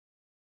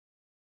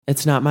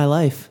It's not my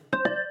life.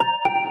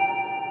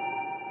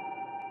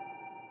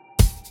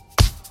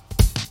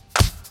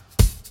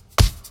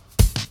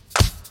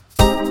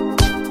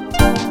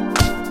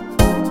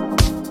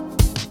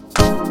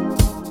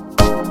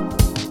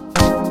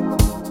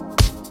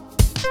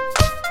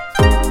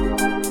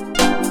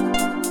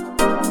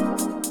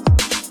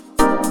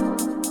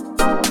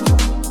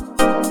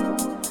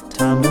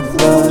 Time to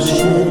flush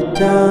it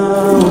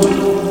down.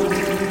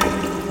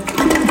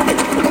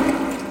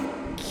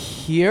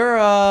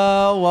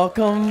 Keira,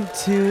 welcome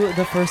to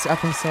the first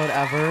episode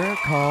ever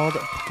called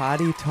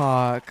Potty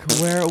Talk,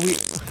 where we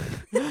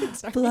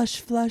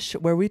flush,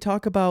 where we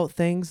talk about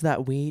things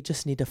that we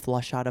just need to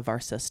flush out of our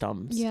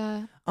systems.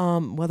 Yeah.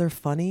 Whether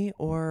funny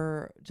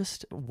or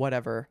just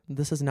whatever.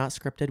 This is not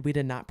scripted. We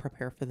did not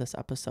prepare for this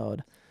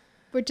episode.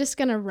 We're just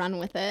going to run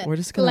with it. We're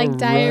just gonna like run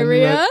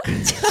diarrhea.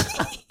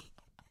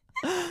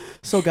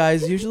 So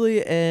guys,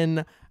 usually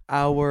in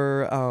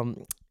our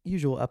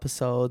usual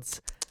episodes,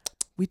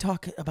 we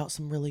talk about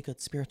some really good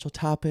spiritual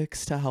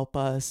topics to help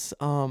us.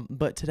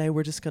 But today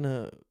we're just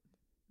gonna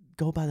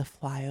go by the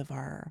fly of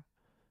our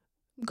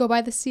Go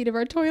by the seat of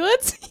our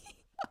toilets.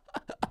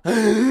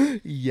 yes.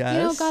 You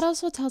know, God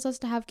also tells us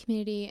to have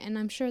community, and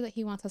I'm sure that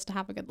he wants us to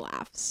have a good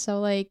laugh. So,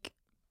 like,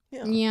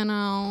 Yeah. you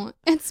know,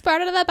 it's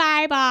part of the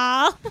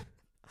Bible.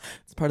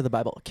 It's part of the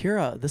Bible.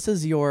 Keira, this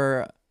is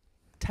your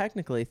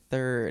technically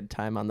third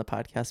time on the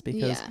podcast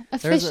because Yeah,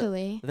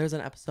 officially. there's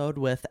an episode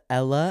with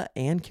Ella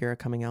and Keira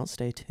coming out.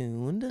 Stay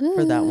tuned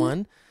for that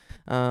one.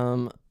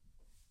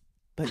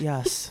 But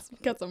yes,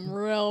 It's got some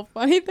real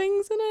funny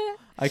things in it.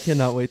 I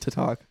cannot wait to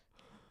talk.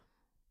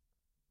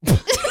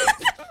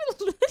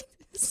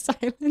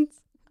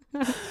 Silence.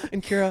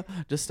 And Keira,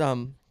 just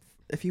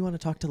if you want to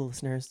talk to the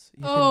listeners,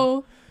 you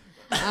Oh,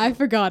 I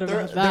forgot can,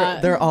 about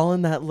that. they're all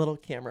in that little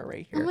camera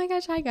right here. Oh my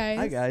gosh, hi guys.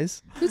 Hi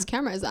guys. Whose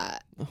camera is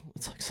that? Oh,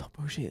 it's like so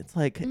bougie. It's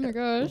like Oh my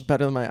gosh.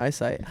 better than my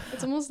eyesight.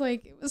 It's almost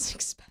like it was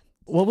expensive.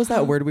 What was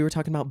that word we were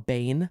talking about?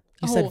 Bane?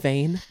 You Oh. said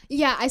vein?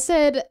 Yeah,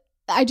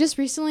 I just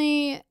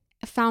recently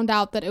found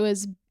out that it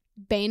was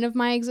bane of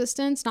my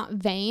existence, not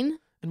vain.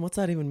 And what's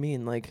that even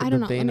mean? Like I the don't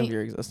know. bane Let of me-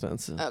 your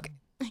existence. Okay.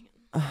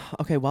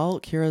 Okay, well,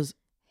 Kira's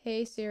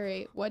Hey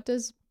Siri, what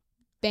does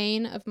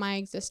bane of my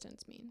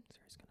existence mean?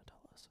 Siri's gonna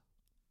tell us.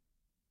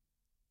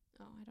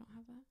 Oh, I don't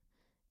have that.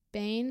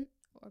 Bane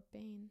or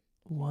bane?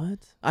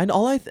 What?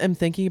 All I am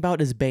thinking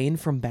about is Bane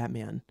from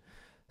Batman.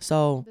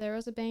 So, There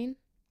was a bane?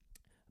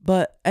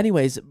 but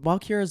anyways, while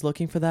Kira's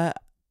looking for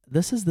that,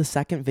 this is the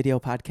second video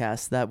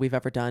podcast that we've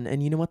ever done.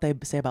 And you know what they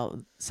say about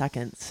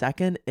second?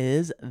 Second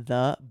is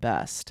the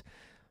best.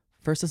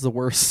 First is the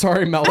worst.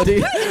 Sorry,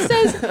 Melody.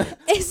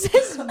 It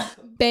says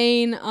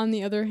bane, on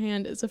the other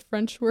hand, is a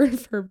French word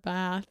for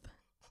bath.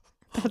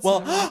 That's Well,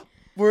 not right.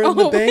 we're in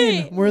the Oh,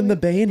 Bane. wait, We're in the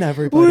wait. Bane,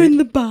 everybody. We're in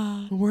the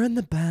bath. We're in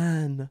the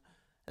Bane.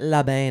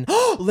 La Bane.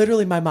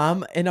 Literally, my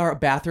mom in our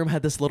bathroom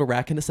had this little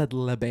rack and it said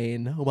La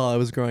Bane while I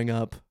was growing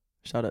up.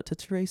 Shout out to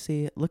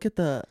Tracy. Look at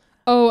the...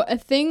 Oh,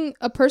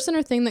 a person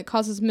or thing that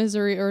causes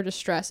misery or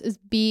distress is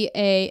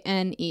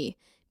B-A-N-E.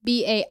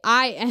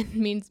 B-A-I-N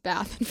means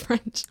bath in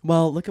French.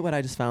 Well, look at what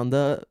I just found.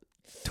 The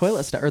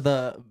toilet or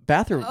the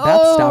bath Oh,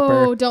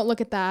 stopper. don't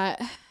look at that.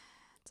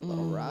 It's a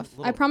little rough.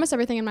 I promise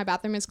everything in my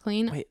bathroom is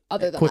clean. Wait,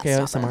 other than quick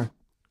that stopper.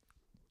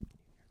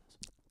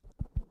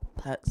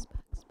 ASMR.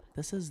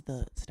 This is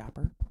the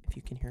stopper, if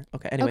you can hear.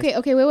 Okay, anyways.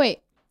 Okay, wait.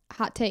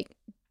 Hot take.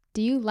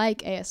 Do you like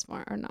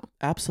ASMR or no?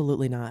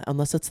 Absolutely not.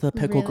 Unless it's the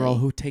pickle girl Really?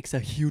 who takes a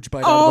huge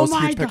bite Oh out of those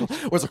my huge pickles.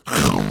 Where's it?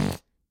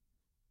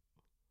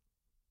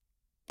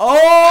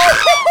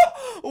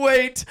 Oh!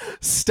 Wait.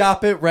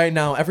 Stop it right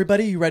now.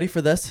 Everybody, you ready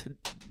for this?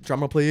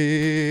 Drumroll,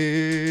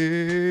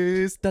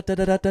 please. Da, da,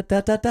 da, da, da,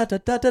 da, da, da,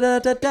 da, da,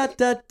 da, da,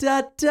 da,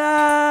 da,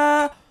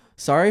 da.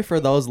 Sorry for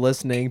those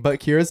listening, but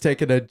Kira's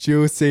taking a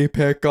juicy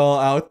pickle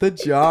out the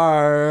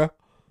jar.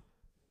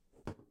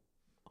 Oh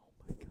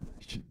my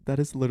gosh. That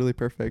is literally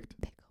perfect.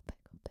 Pickle.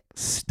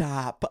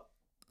 Stop.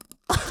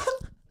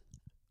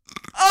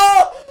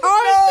 Oh, no!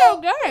 it's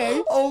so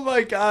good. Oh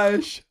my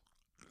gosh.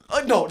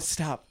 No,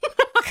 stop.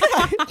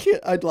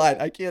 I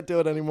lied. I can't do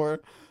it anymore.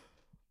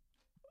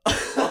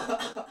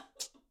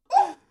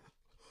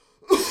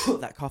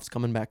 That cough's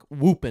coming back.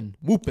 Whooping.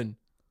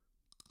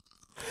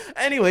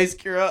 Anyways,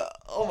 Keira.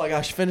 Oh my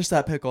gosh. Finish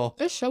that pickle.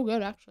 It's so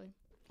good, actually.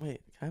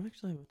 Wait, can I have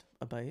actually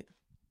a bite?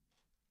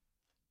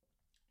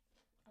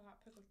 I got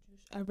pickle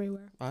juice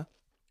everywhere. Huh?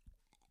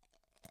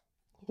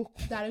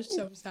 That is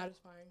so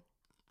satisfying.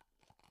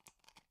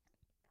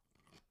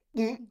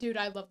 Dude,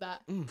 I love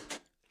that. Can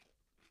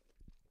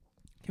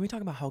we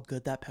talk about how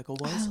good that pickle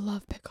was? I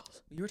love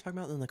pickles. You were talking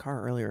about it in the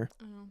car earlier.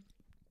 I know.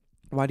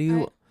 Why do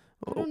you...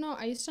 I don't know.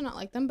 I used to not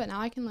like them, but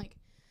now I can I'll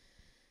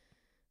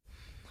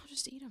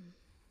just eat them.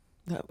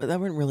 That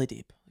went really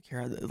deep,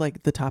 Keira.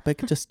 Like, the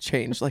topic just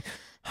changed. Like,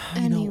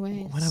 you know,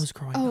 Anyways. when I was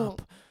growing Oh.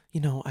 up,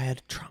 you know, I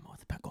had trauma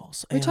with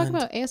pickles. We're talking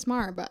and- about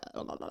ASMR, but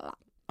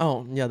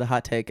Oh, yeah, the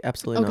hot take.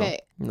 Absolutely okay.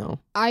 no.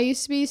 I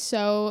used to be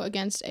so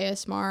against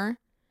ASMR,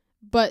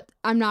 but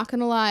I'm not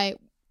gonna lie.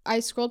 I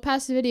scrolled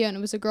past the video and it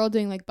was a girl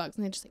doing like bugs,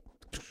 and they just like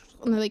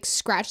and I like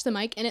scratch the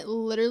mic, and it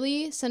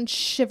literally sends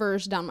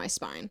shivers down my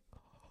spine.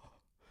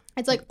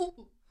 It's like,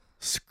 ooh.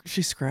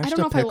 She scratched I don't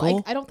know a if I pickle?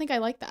 like. I don't think I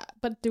like that,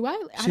 but do I?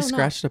 I She don't know.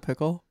 scratched a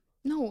pickle?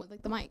 No,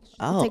 like the mic.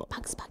 Oh. It's like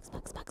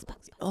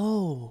bugs.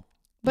 Oh.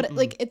 But it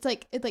like it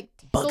like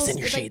Bugs tickles, in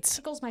your it, like, sheets.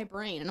 tickles my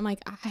brain, and I'm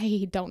like,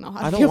 I don't know how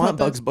to I feel don't want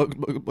about this.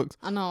 bugs.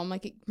 I know. I'm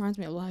like, it reminds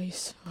me of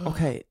lice.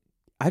 Okay.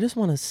 I just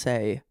want to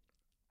say,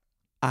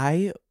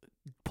 I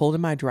pulled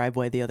in my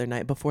driveway the other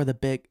night before the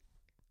big...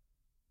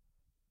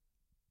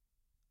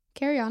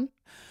 Carry on.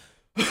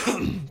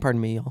 Pardon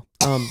me,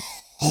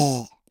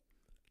 y'all.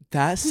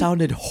 That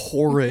sounded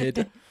horrid.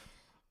 It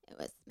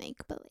was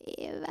make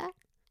believe.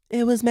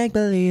 It was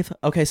make-believe.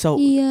 Okay, so,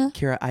 Yeah.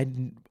 Keira, I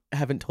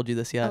haven't told you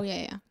this yet. Oh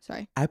yeah.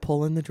 Sorry. I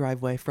pull in the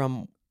driveway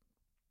from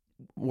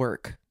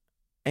work,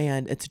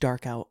 and it's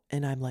dark out,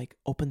 and I'm like,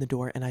 open the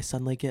door, and I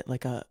suddenly get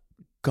like a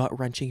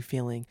gut-wrenching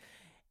feeling.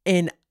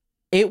 And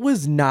it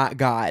was not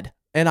God,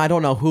 and I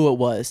don't know who it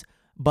was,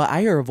 but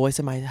I hear a voice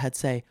in my head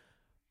say,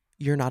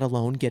 "You're not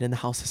alone. Get in the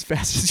house as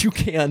fast as you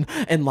can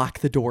and lock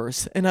the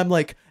doors." And I'm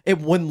like, it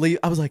wouldn't leave.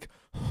 I was like,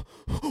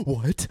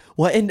 what?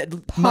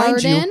 And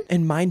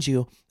mind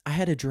you, I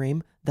had a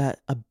dream that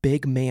a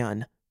big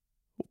man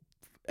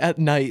at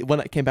night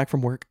when I came back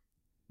from work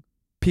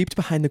peeped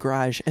behind the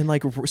garage and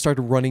like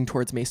started running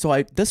towards me.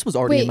 So this was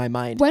already in my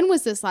mind. When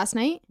was this? Last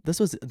night? This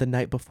was the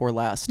night before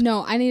last.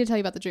 No, I need to tell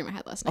you about the dream I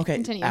had last night. Okay,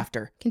 Continue.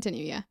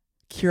 Continue, yeah.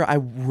 Keira, I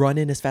run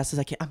in as fast as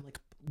I can. I'm like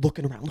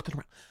looking around.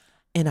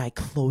 And I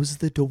close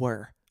the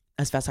door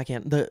as fast as I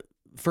can, the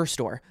first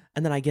door.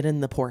 And then I get in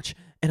the porch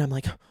and I'm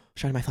like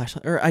shining my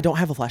flashlight, or I don't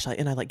have a flashlight.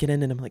 And I like get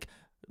in and I'm like,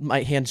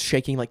 my hand's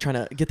shaking, like trying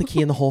to get the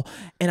key in the hole.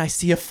 And I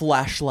see a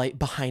flashlight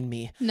behind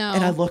me. No.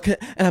 And I look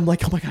at, and I'm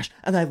like, oh my gosh.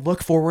 And I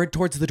look forward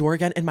towards the door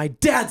again. And my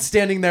dad's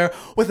standing there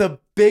with a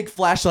big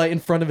flashlight in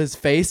front of his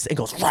face and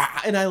goes,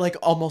 rah! And I like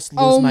almost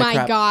lose my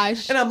crap.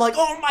 Gosh. And I'm like,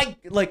 oh my,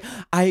 like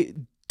I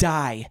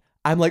die.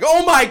 I'm like,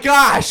 oh my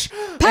gosh.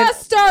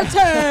 Pastor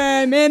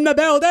Tim in the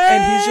building.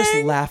 And he's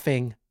just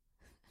laughing.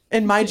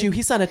 And mind you,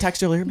 he sent a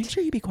text earlier, make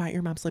sure you be quiet,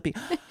 your mom's sleeping.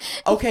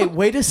 Okay,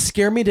 way to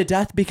scare me to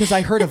death because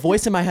I heard a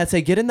voice in my head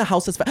say, get in the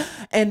house as fast.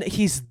 And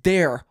he's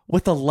there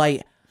with a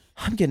light.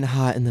 I'm getting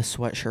hot in this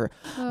sweatshirt.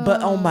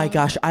 But oh my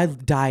gosh, I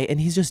die.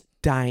 And he's just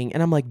dying.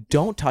 And I'm like,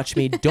 don't touch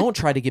me. Don't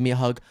try to give me a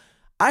hug.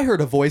 I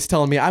heard a voice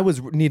telling me I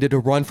was needed to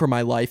run for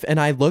my life. And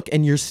I look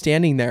and you're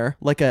standing there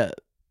like a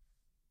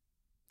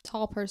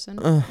tall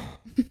person.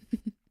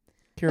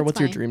 Keira,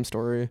 what's your dream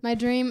story? My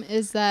dream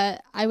is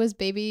that I was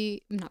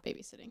not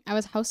babysitting. I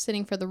was house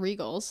sitting for the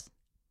Regals,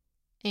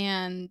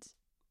 and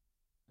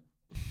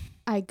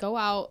I go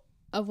out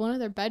of one of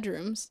their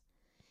bedrooms,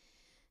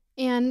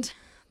 and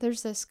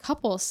there's this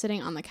couple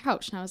sitting on the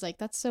couch, and I was like,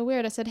 "That's so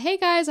weird." I said, "Hey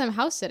guys, I'm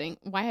house sitting."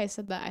 Why I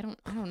said that,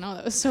 I don't know.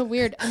 That was so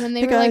weird. And then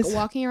they were like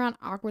walking around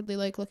awkwardly,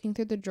 like looking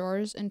through the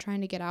drawers and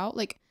trying to get out,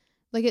 like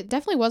it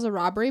definitely was a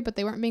robbery, but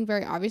they weren't being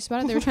very obvious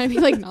about it. They were trying to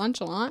be like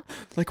nonchalant.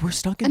 Like we're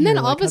stuck in and here. And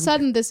then all of a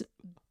sudden, this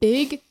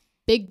big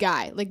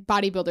guy, like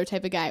bodybuilder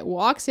type of guy,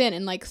 walks in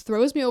and like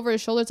throws me over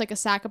his shoulders like a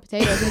sack of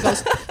potatoes and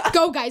goes,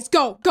 "Go guys,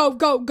 go."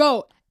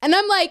 And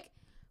I'm like,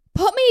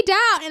 "Put me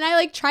down." And I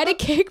like try to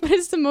kick, but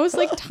it's the most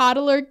like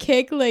toddler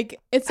kick. Like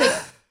it's like,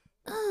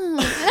 and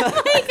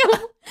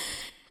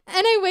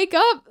I wake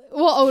up.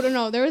 Well, oh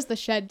no, there was the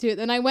shed too.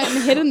 Then I went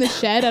and hid in the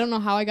shed. I don't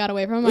know how I got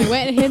away from him. I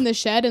went and hid in the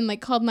shed and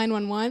like called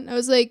 911. I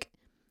was like,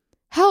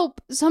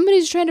 "Help!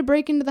 Somebody's trying to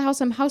break into the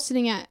house I'm house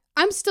sitting at.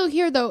 I'm still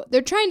here though.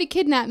 They're trying to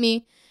kidnap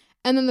me."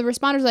 And then the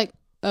responder's like,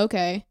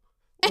 "Okay."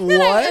 And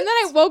then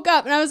I woke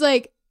up and I was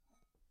like,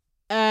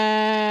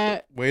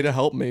 way to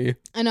help me.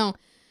 I know.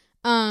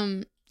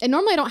 And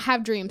normally I don't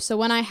have dreams. So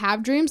when I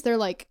have dreams, they're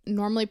like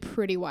normally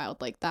pretty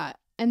wild like that.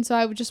 And so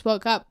I just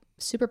woke up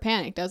super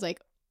panicked. I was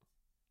like,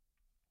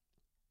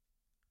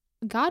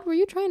 "God, were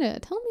you trying to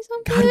tell me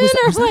something?" God,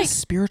 was that a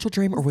spiritual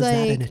dream or was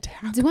that an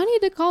attack? Do I need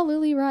to call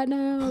Lily right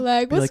now?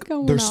 Like, what's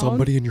going on? There's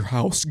somebody in your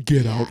house.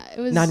 Get out. It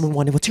was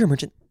 911. What's your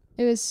emergency?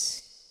 It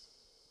was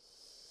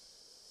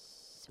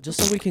just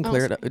so we can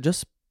clear it up.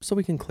 Just so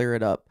we can clear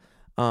it up.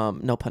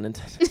 No pun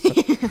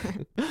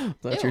intended.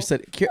 That's your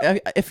sit.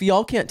 If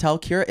y'all can't tell,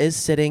 Keira is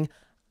sitting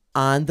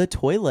on the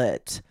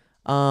toilet.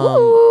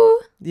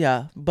 Ooh.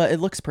 Yeah, but it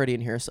looks pretty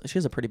in here. So she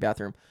has a pretty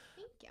bathroom.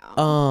 Thank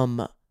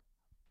you.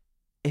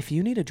 If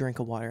you need a drink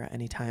of water at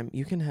any time,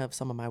 you can have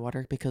some of my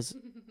water because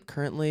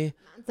currently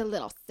it's a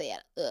little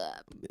set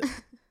up.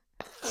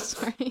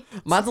 Sorry.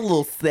 Mine's a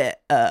little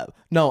set up.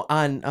 No,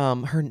 on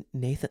her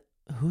Nathan.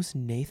 Who's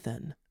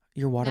Nathan?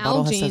 Your water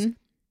bottle says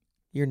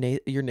your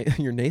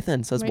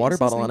Nathan says water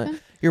bottle on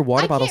it. Your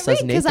water bottle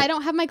says Nathan because I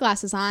don't have my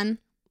glasses on.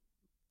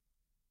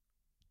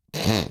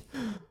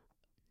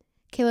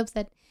 Caleb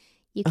said,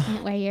 "You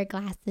can't wear your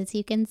glasses.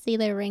 You can see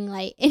the ring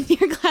light in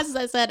your glasses."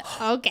 I said,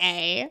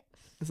 "Okay."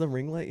 Is the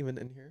ring light even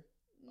in here?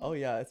 Oh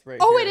yeah, it's right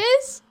here. It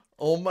is?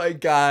 Oh my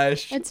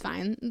gosh. It's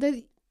fine.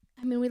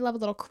 We love a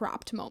little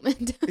cropped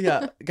moment.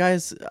 Yeah,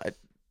 guys.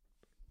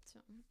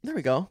 There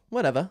we go.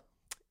 Whatever.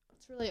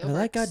 It's really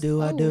like I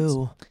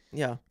do.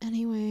 Yeah.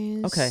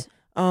 Anyways. Okay.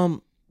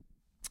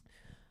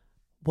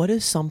 What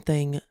is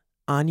something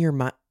on your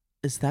mind?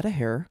 Is that a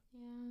hair?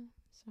 Yeah,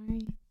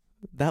 sorry.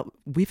 That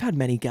we've had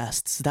many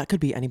guests. That could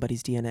be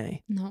anybody's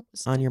DNA No.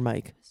 on your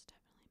mic. It's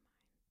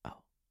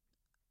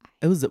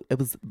It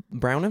was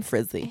brown and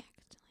frizzy. I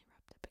accidentally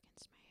rubbed up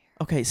against my hair.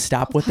 Okay,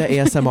 stop with the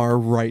ASMR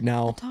right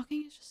now.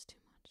 Talking is just too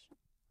much.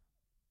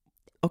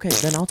 Okay,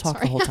 then I'll talk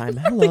Sorry. the whole time.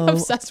 I'm really Hello.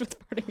 obsessed with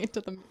putting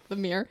into the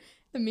mirror.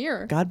 The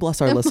mirror. God bless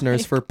our The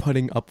listeners mic. for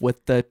putting up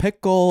with the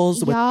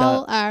pickles.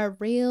 Y'all are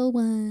real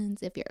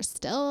ones if you're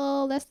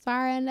still this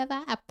far into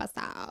the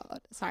episode.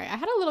 Sorry, I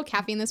had a little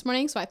caffeine this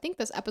morning, so I think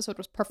this episode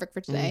was perfect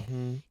for today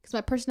because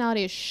my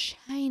personality is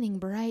shining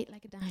bright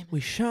like a diamond. We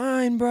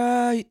shine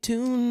bright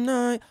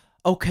tonight.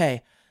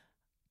 Okay.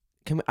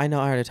 I know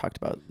I already talked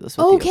about this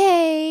with you.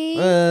 Okay.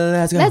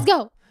 Let's go. Let's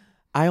go.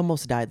 I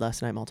almost died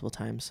last night multiple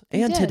times.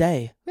 You And did?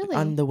 today. Really?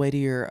 On the way to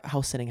your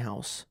house sitting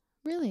house.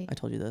 Really? I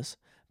told you this.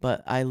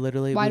 But I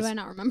literally Why do I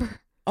not remember?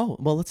 Oh,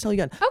 well, let's tell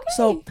you again. Okay.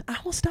 So I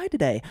almost died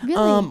today. Really?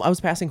 I was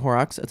passing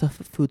Horrocks. It's a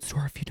food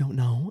store if you don't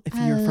know. If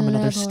you're from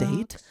another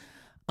state.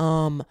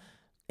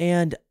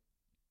 And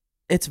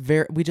it's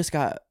we just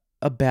got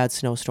a bad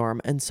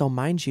snowstorm. And so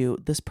mind you,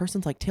 this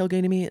person's like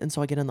tailgating me. And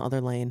so I get in the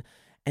other lane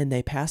and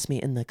they pass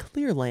me in the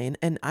clear lane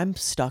and I'm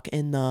stuck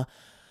in the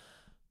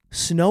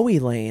snowy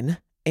lane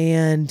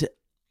and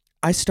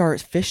I start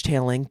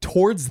fishtailing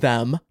towards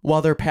them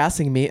while they're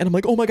passing me. And I'm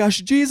like, oh my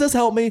gosh, Jesus,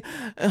 help me.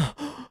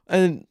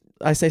 And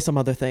I say some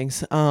other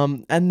things.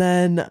 And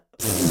then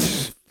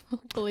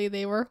Hopefully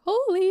they were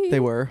holy.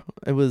 they were.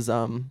 It was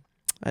I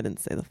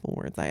didn't say the full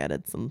words. I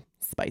added some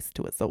spice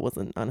to it so it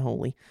wasn't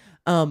unholy.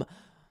 Oh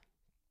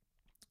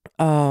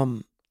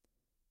my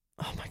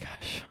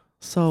gosh.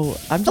 So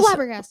I'm just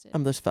flabbergasted.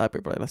 I'm just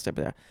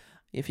flabbergasted,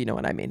 if you know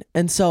what I mean.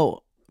 And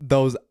so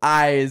those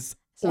eyes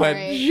went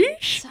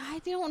So I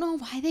don't know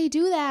why they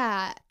do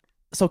that.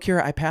 So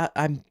Keira,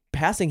 I'm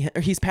passing him,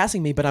 or he's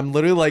passing me, but I'm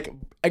literally like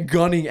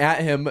gunning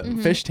at him,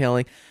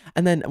 fishtailing.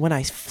 And then when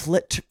I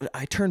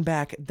turn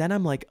back, then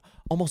I'm like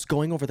almost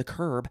going over the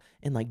curb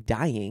and like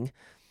dying.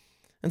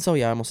 And so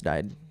yeah, I almost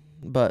died.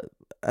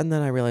 And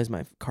then I realized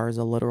my car is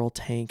a literal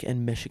tank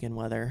in Michigan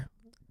weather.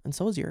 And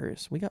so is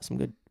yours. We got some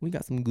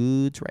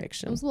good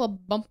traction. It was a little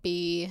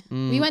bumpy.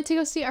 We went to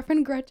go see our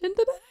friend Gretchen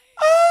today.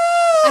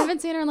 Ah! I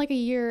haven't seen her in like a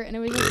year, and it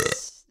was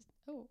just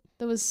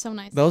that was so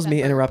nice. That was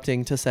me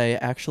interrupting to say,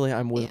 actually,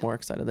 I'm way more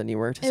excited than you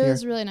were to see her. It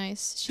was really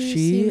nice.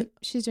 She's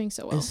doing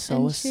so well. Is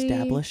so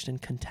established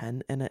and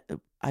content, and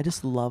I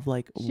just love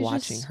like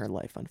watching her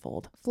life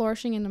unfold.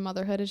 Flourishing into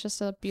motherhood is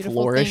just a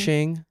beautiful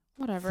flourishing. thing.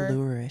 Whatever.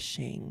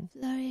 Flourishing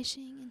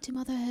into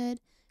motherhood.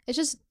 It's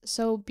just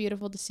so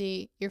beautiful to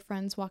see your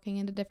friends walking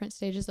into different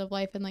stages of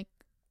life and like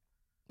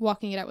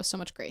walking it out with so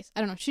much grace.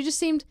 I don't know. She just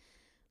seemed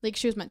like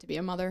she was meant to be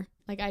a mother.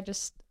 Like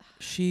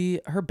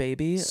her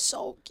baby.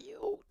 So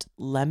cute.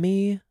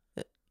 Lemmy.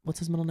 What's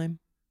his middle name?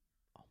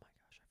 Oh my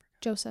gosh, I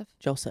forgot.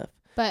 Joseph.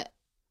 But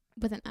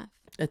with an F.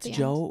 It's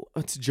Joe.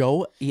 It's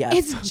Joe. Yeah.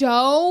 It's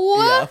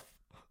Joe.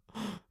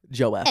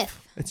 Joe F.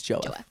 F. It's Joe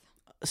F.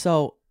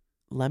 So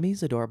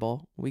Lemmy's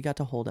adorable. We got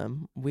to hold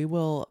him. We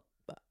will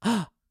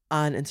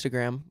on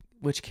Instagram,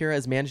 which Keira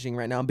is managing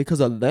right now because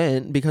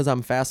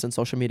I'm fast in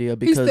social media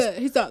because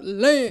he's not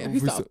lame.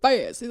 He's not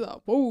fast. He's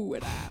not whoa.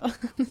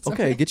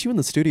 Okay, get you in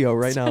the studio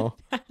right now.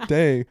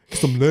 Dang.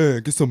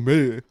 Get some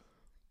me.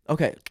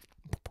 Okay.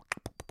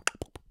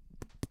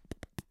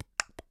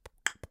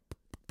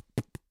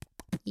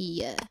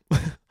 Yeah.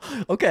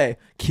 Okay.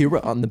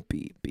 Keira on the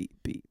beat.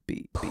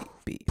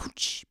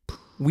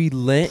 We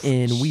lit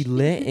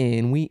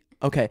in.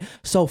 Okay.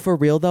 So for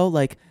real though,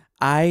 like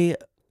I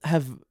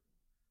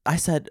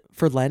said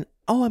for Lent,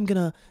 I'm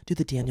going to do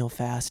the Daniel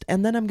fast.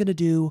 And then I'm going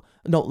to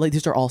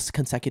these are all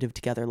consecutive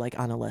together, like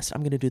on a list.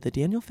 I'm going to do the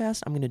Daniel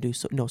fast. I'm going to do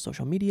no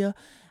social media.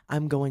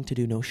 I'm going to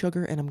do no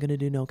sugar and I'm going to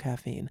do no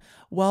caffeine.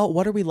 Well,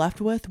 what are we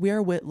left with? We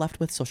are left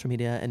with social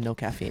media and no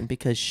caffeine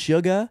because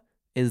sugar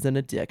is an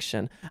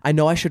addiction. I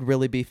know I should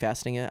really be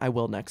fasting it. I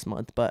will next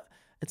month, but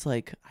it's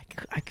like,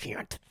 I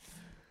can't.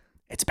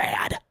 It's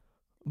bad.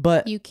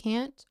 But you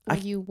can't or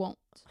you won't.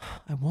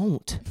 I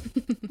won't.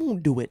 I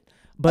won't do it.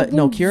 But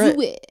no,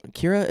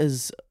 Keira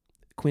is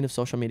queen of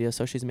social media,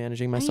 so she's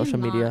managing my social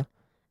media.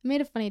 I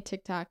made a funny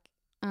TikTok.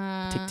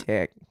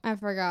 TikTok. I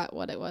forgot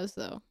what it was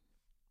though.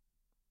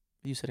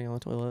 You sitting on the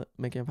toilet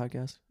making a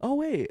podcast? Oh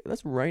wait,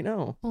 that's right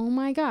now. Oh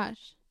my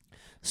gosh.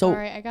 So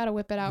sorry, I gotta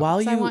whip it out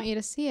because I want you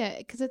to see it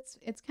because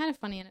it's kind of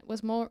funny and it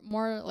was more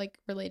like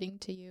relating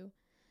to you.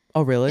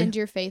 Oh really? And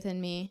your faith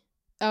in me.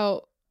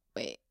 Oh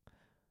wait,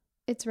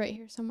 it's right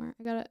here somewhere.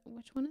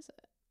 Which one is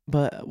it?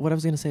 But what I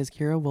was gonna say is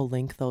Keira will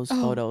link those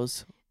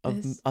photos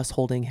of us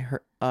holding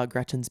her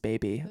Gretchen's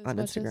baby on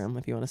Instagram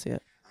if you want to see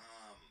it.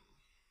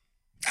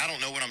 I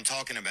don't know what I'm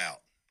talking about,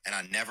 and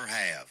I never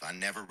have. I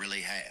never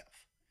really have.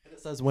 It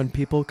says when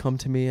people come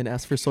to me and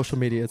ask for social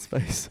media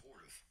advice.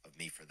 Of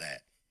me for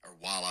that, or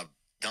while I've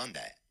done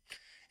that,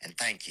 and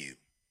thank you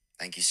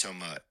so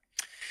much.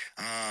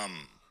 I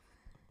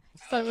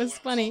thought it was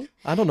funny.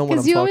 I don't know what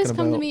I'm talking about. Because you always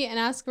come to me and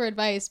ask for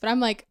advice, but I'm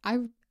like,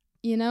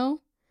 you're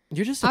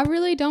just. I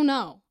really don't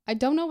know. I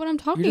don't know what I'm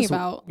talking just-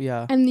 about.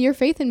 Yeah. And your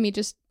faith in me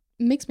just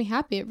makes me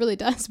happy. It really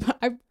does.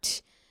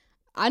 But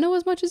I know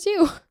as much as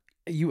you.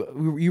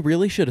 You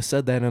really should have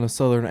said that in a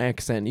southern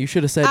accent. You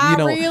should have said, I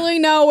really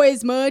know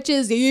as much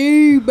as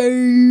you,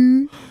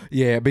 boo.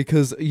 Yeah,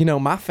 because,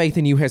 my faith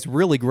in you has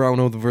really grown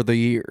over the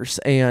years.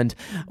 And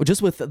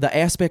just with the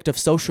aspect of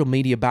social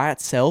media by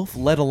itself,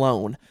 let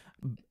alone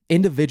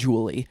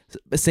individually,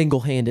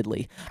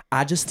 single-handedly,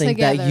 I just think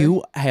that Together.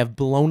 you have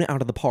blown it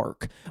out of the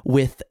park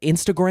with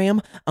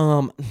Instagram.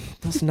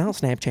 That's not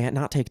Snapchat,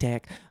 not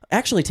TikTok.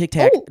 Actually,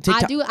 TikTok.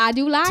 Oh, I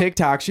do like.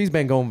 TikTok, she's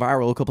been going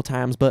viral a couple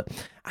times, but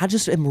I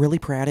just am really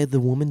proud of the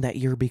woman that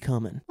you're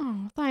becoming.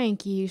 Oh,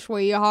 thank you,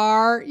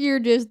 sweetheart.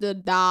 You're just a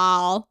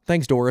doll.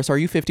 Thanks, Doris. Are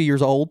you 50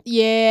 years old?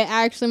 Yeah,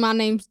 actually, my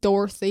name's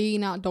Dorothy,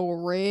 not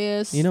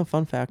Doris.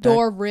 Fun fact.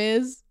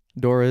 Doris.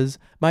 Doris.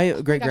 My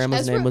great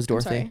grandma's Ezra- name was I'm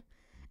Dorothy. sorry.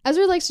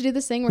 Ezra likes to do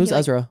this thing where Who's he, like,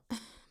 Ezra?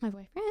 my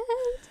boyfriend.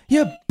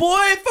 Your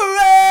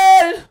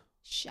boyfriend!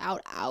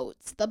 Shout out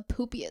the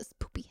poopiest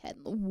poopy head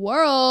in the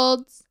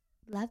world.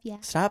 Love ya.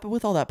 Stop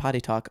with all that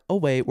potty talk. Oh,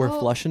 wait, we're Oh.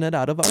 flushing it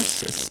out of our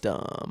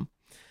system.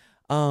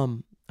 I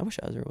wish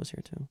Ezra was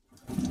here too.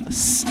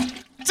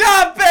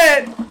 Stop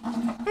it!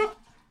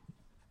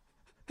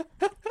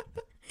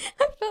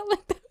 I felt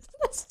like that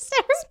was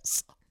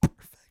necessary.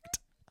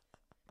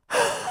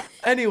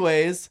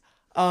 Anyways,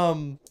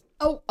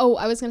 Oh,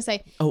 I was gonna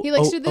say he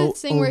likes to do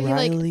this thing where he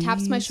like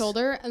taps my O'Reilly's.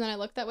 shoulder and then I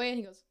look that way and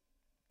he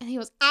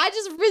goes, I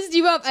just rizzed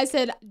you up. I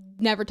said,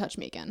 never touch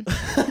me again.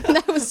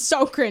 That was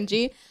so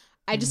cringy.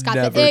 I just got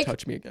never the ick.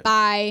 touch me again.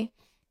 Bye.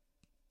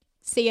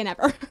 See you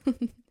never.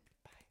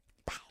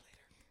 Bye.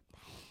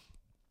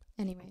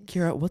 Anyways.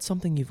 Keira, what's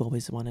something you've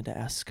always wanted to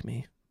ask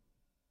me?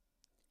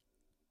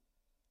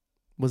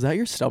 Was that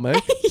your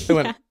stomach? It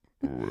went,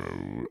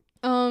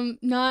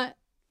 Not.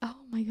 Oh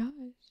my gosh.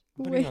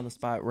 I'm putting you on the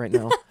spot right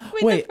now.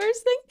 Wait, Wait. the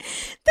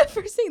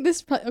first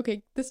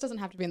thing. This doesn't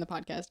have to be in the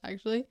podcast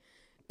actually,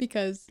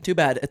 because Too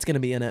bad. It's going to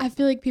be in it. I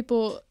feel like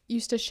people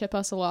used to ship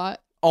us a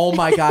lot. Oh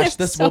my gosh, It's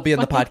this so will be in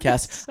the funny.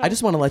 podcast. It's so I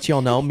just want to let you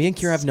all know, me and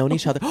Keira have known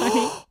each other.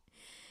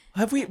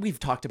 funny. We've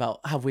talked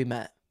about have we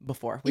met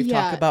before? We've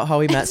Yeah. talked about how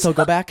we met. So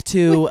go back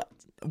to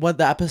what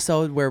the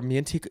episode where me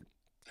and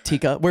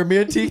Tika, where me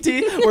and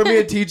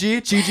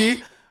TG,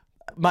 Gigi.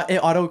 It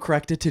auto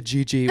corrected to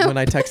Gigi when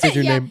I texted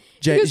your Yeah. name.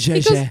 He goes,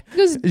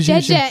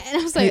 Jeje, and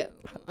I was like,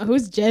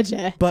 who's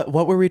Jeje? But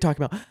what were we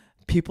talking about?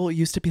 People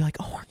used to be like,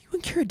 "Oh, are you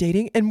and Keira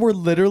dating?" And we're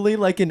literally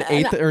like in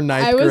 8th or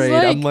 9th grade.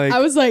 I'm like, I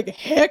was like,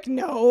 heck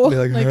no. Be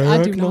like,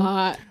 I do heck no.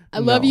 not. I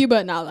love No. you,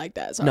 but not like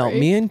that. Sorry. no,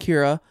 me and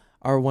Keira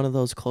are one of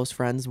those close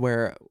friends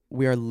where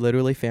we are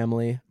literally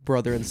family,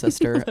 brother and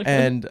sister, Literally.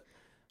 and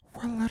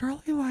we're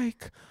literally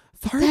like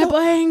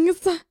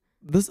siblings.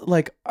 this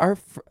like our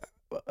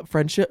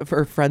friendship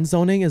or friend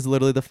zoning is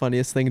literally the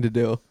funniest thing to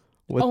do.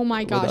 Oh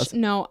my with gosh, us.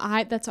 no!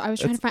 I was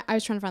trying to find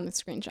the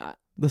screenshot.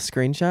 The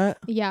screenshot.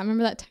 Yeah,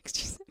 remember that text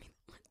you sent me?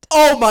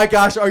 Oh my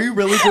gosh, are you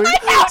really doing?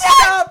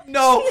 Stop!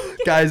 No,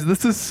 guys,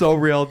 this is so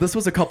real. This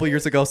was a couple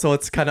years ago, so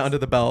it's kind of under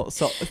the belt.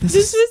 So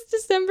This was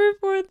December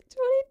 4th,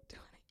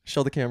 2020.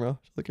 show the camera.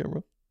 Show the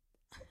camera.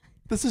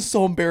 This is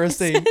so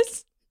embarrassing. It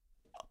says-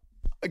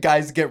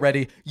 Guys, get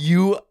ready.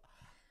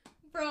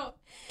 Bro,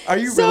 Are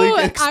you so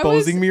really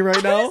exposing me right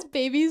I now? was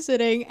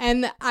babysitting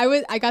and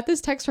I got this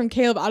text from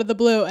Caleb out of the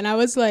blue and I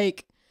was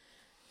like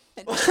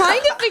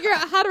trying to figure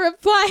out how to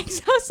reply.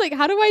 So I was like,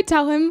 how do I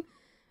tell him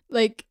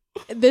like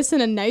this in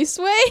a nice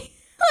way?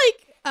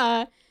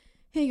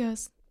 He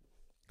goes,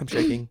 I'm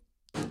shaking.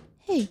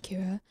 "Hey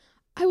Keira,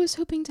 I was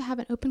hoping to have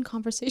an open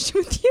conversation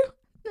with you.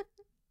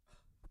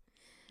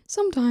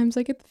 Sometimes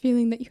I get the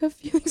feeling that you have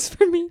feelings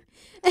for me.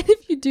 And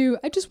if you do,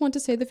 I just want to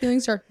say the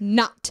feelings are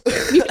not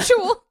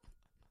mutual.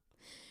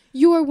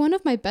 You are one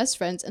of my best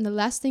friends, and the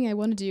last thing I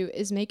want to do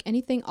is make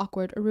anything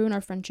awkward or ruin our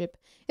friendship.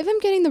 If I'm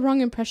getting the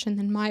wrong impression,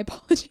 then my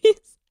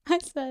apologies." I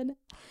said,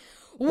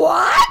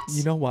 "What?"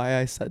 You know why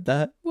I said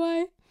that?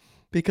 Why?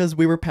 Because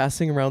we were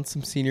passing around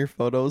some senior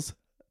photos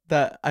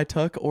that I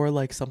took or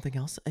like something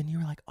else, and you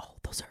were like, "Oh,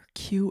 those are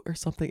cute" or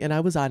something. And I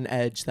was on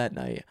edge that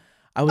night.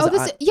 Yeah,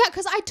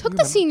 because I took the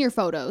remember? senior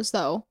photos,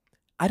 though.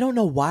 I don't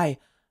know why.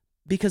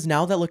 Because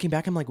now that looking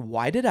back, I'm like,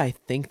 why did I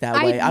think that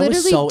I way? I was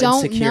literally so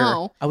don't insecure.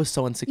 know. I was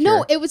so insecure.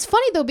 No, it was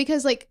funny, though,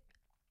 because, like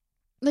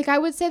I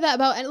would say that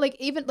about, and like,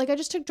 even, like, I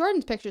just took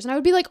Jordan's pictures, and I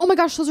would be like, "Oh my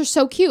gosh, those are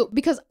so cute,"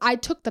 because I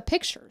took the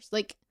pictures.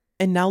 Like,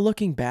 and now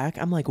looking back,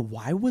 I'm like,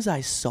 why was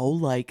I so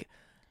like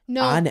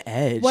no. on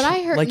edge? What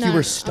I heard- like no, you no, were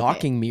okay.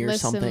 stalking me or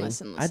Listen, something.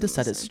 listen, I just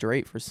said it listen.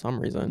 straight for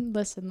some reason.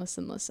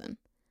 Listen.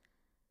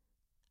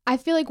 I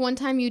feel like one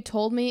time you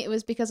told me it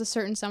was because a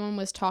certain someone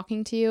was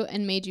talking to you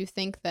and made you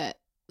think that,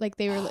 like,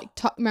 they were like,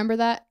 remember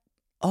that?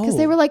 Oh, Because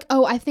they were like,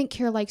 "Oh, I think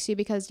Keira likes you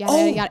because yada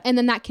yada yada," and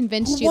then that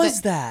convinced who you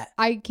was that that?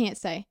 I can't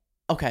say.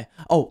 Okay.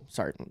 Oh,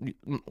 sorry.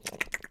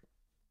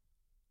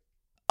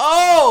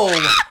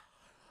 Oh.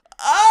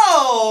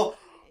 Oh.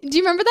 Do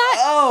you remember that?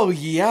 Oh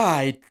yeah,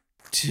 I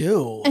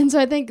do. And so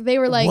I think they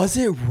were like, was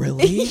it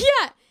really?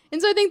 yeah,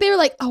 And so I think they were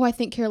like, oh, I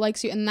think Keira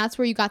likes you. And that's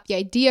where you got the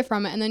idea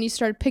from it. And then you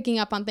started picking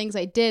up on things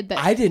I did that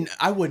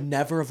I would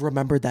never have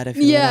remembered that if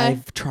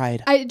I've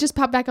tried. I just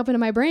popped back up into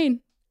my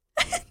brain.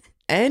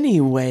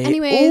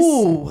 Anyways.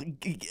 Ooh,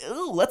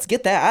 let's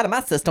get that out of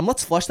my system.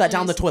 Let's flush that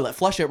down the toilet.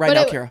 Flush it right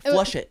now, Keira.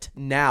 Flush it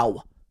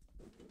now.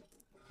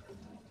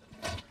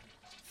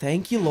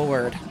 Thank you,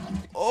 Lord.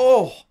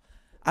 Oh,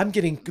 I'm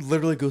getting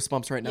literally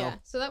goosebumps right now. Yeah,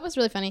 so that was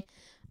really funny.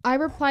 I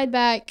replied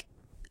back,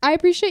 I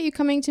appreciate you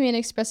coming to me and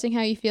expressing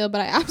how you feel,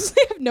 but I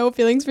absolutely have no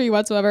feelings for you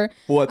whatsoever.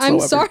 I'm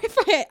sorry if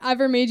I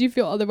ever made you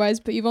feel otherwise,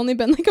 but you've only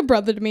been like a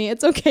brother to me.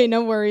 It's okay,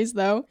 no worries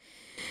though.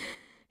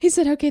 He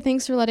said, okay,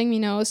 thanks for letting me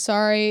know.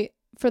 Sorry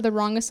for the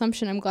wrong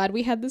assumption. I'm glad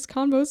we had this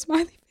convo.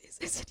 Smiley face.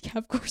 I said, yeah,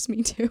 of course,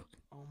 me too.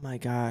 Oh my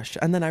gosh.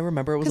 And then I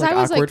remember it was like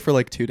awkward for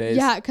like 2 days.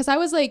 Yeah, because I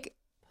was like,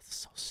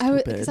 so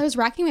stupid. Because I was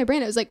racking my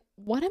brain. I was like,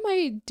 what am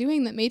I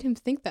doing that made him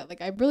think that?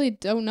 Like, I really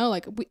don't know.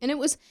 Like, and it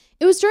was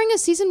during a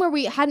season where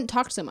we hadn't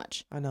talked so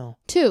much. I know.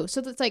 Too.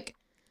 So that's like,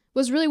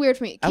 was really weird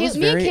for me. Me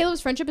and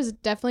Caleb's friendship is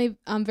definitely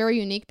very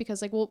unique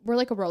because like we're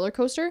like a roller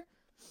coaster.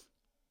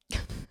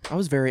 I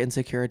was very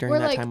insecure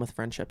during that time with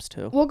friendships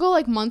too. We'll go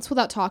like months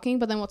without talking,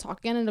 but then we'll talk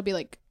again and it'll be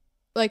like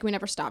we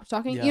never stopped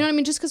talking. Yeah. You know what I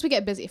mean? Just because we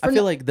get busy. I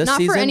feel like this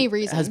season for any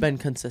reason. has been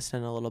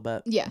consistent a little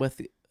bit. Yeah.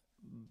 With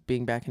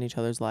being back in each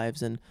other's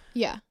lives and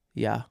yeah.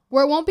 Yeah.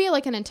 Where it won't be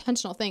like an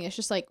intentional thing. It's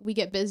just like we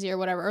get busy or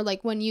whatever. Or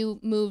like when you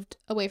moved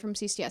away from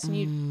CCS and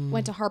you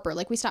went to Harper,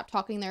 like we stopped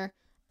talking there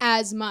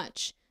as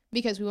much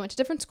because we went to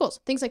different schools,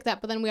 things like that.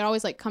 But then we'd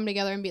always like come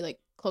together and be like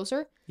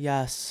closer.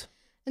 Yes.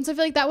 And so I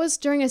feel like that was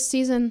during a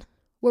season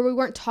where we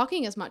weren't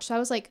talking as much. So I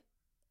was like,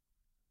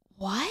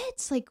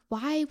 what? Like,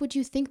 why would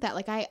you think that?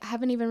 Like,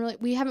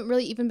 we haven't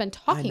really even been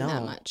talking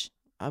that much.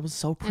 I was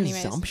so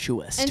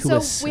presumptuous and to so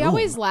assume. We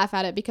always laugh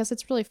at it because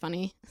it's really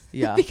funny.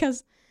 Yeah.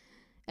 Because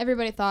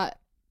everybody thought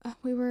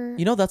we were.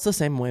 You know, that's the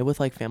same way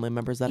with like family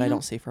members that I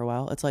don't see for a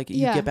while. It's like you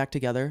get back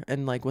together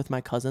and like with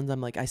my cousins,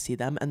 I'm like, I see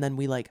them and then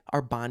we like,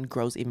 our bond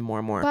grows even more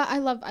and more. But I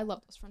love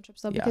those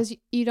friendships though because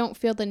you don't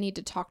feel the need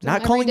to talk to them.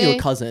 Not calling you a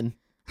cousin.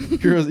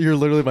 You're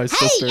literally my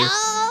sister.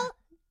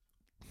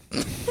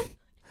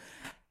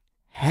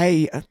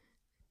 Hey, y'all.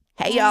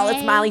 Hey y'all,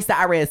 it's Miley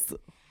Cyrus.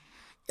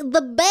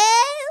 The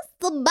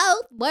best of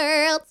both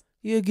worlds.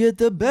 You get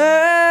the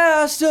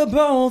best of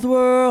both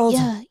worlds.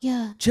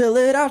 Yeah. Chill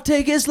it out,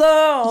 take it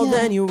slow. Yeah.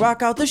 Then you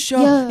rock out the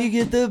show. Yeah. You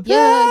get the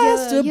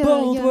best of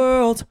both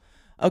worlds.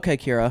 Okay,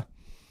 Keira.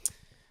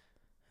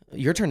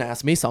 Your turn to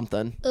ask me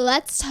something.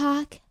 Let's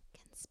talk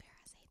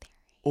conspiracy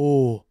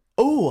theory.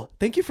 Oh,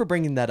 thank you for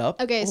bringing that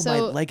up. Okay, so my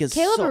leg is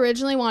Caleb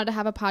originally wanted to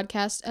have a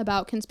podcast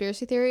about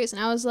conspiracy theories,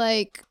 and I was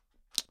like,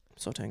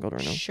 so tangled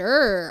right now.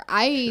 Sure.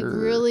 I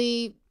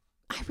really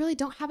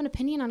don't have an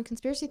opinion on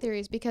conspiracy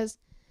theories because,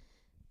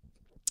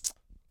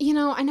 you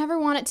know, I never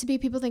want it to be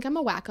people think I'm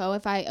a wacko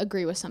if I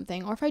agree with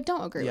something or if I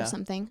don't agree with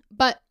something.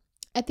 But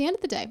at the end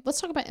of the day,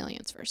 let's talk about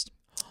aliens first.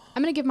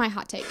 I'm going to give my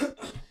hot take.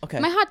 Okay.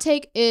 My hot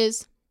take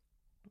is,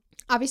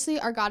 obviously,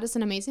 our God is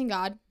an amazing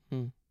God.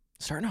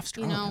 Starting off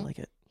strong. I like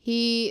it.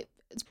 He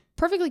is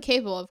perfectly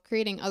capable of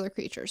creating other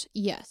creatures.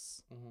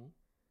 Yes. Mm-hmm.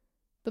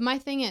 But my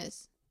thing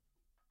is,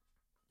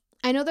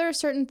 I know there are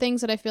certain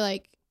things that I feel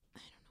like, I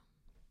don't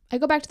know. I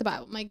go back to the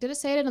Bible. I'm like, did it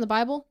say it in the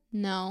Bible?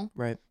 No.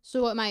 Right.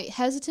 So am I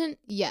hesitant?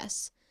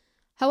 Yes.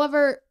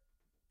 However,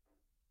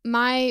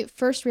 my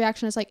first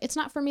reaction is like, it's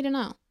not for me to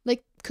know.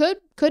 Like,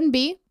 couldn't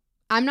be.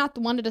 I'm not the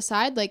one to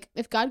decide. Like,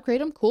 if God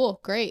created them, cool,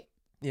 great.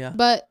 Yeah.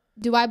 But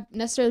do I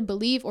necessarily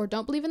believe or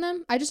don't believe in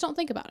them? I just don't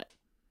think about it.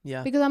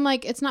 Yeah. Because I'm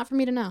like, it's not for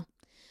me to know.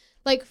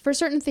 Like, for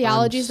certain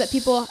theologies that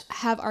people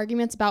have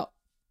arguments about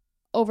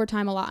over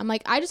time a lot, I'm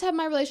like, I just have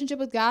my relationship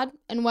with God,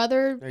 and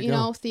whether you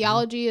know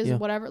theology is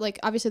whatever, like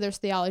obviously there's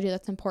theology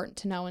that's important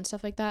to know and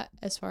stuff like that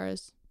as far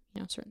as,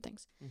 you know, certain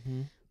things.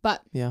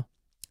 But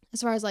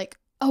as far as like,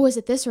 oh, is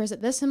it this or is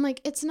it this, I'm like,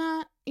 it's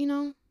not, you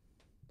know.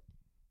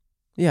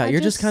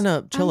 You're just kind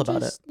of chill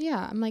about it.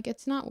 I'm like,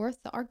 it's not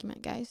worth the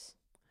argument, guys.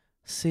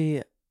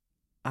 See,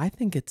 I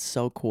think it's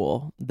so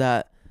cool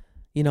that,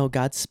 you know,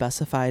 God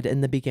specified in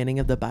the beginning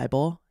of the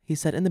Bible. He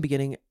said in the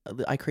beginning,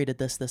 I created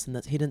this, this, and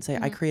this. He didn't say,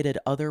 I created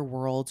other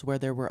worlds where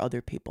there were other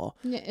people.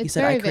 Yeah, he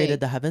said, I created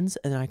the heavens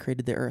and I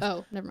created the earth.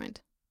 Oh, never mind.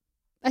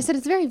 I said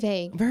it's very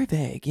vague. Very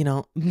vague, you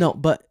know. No,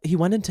 but he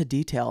went into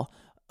detail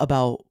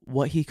about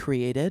what he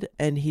created,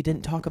 and he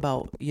didn't talk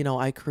about, you know,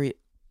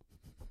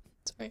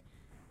 Sorry.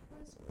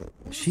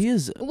 She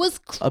is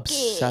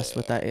obsessed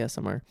with that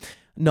ASMR.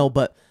 No,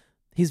 but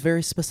he's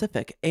very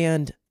specific.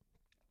 And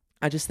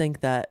I just think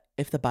that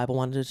if the Bible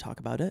wanted to talk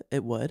about it,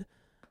 it would.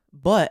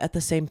 But at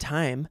the same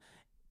time,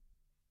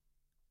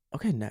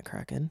 okay, neck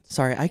cracking.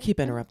 Sorry, I keep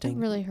interrupting. It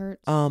really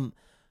hurts.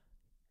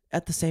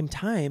 At the same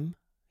time,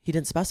 he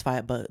didn't specify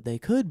it, but they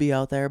could be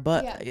out there.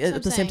 But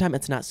at the same time,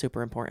 it's not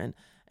super important.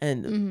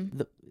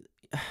 And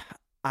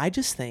I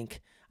just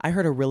think I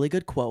heard a really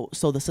good quote.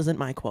 So this isn't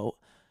my quote.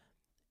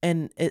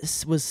 And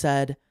it was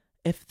said,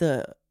 if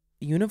the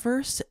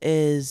universe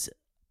is,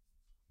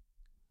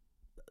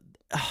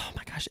 oh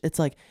my gosh, it's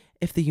like,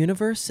 if the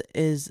universe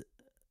is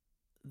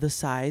the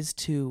size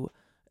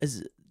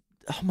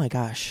oh my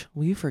gosh,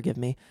 will you forgive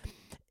me?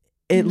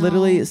 It No.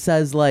 literally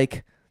says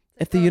like,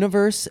 if the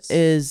universe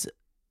is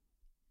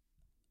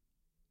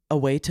a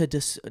way to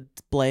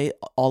display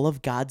all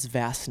of God's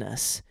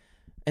vastness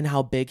and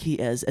how big he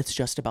is, it's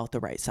just about the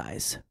right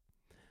size.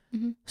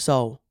 Mhm.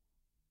 So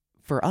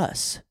for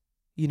us,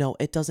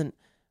 it doesn't,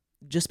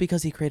 just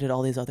because he created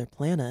all these other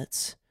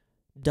planets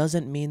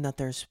doesn't mean that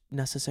there's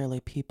necessarily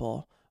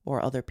people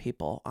or other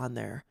people on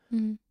there.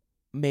 Mhm.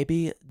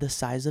 Maybe the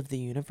size of the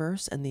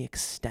universe and the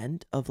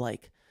extent of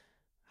like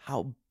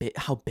how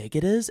big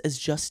it is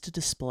just to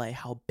display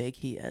how big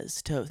he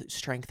is, to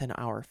strengthen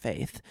our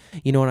faith.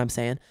 You know what I'm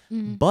saying?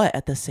 Mhm. But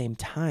at the same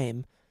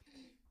time,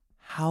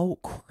 how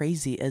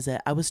crazy is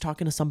it? I was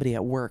talking to somebody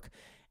at work,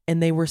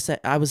 and we were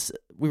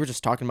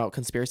just talking about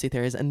conspiracy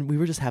theories, and we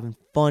were just having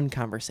fun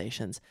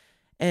conversations.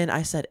 And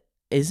I said,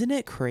 "Isn't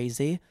it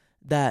crazy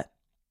that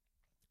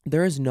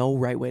there is no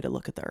right way to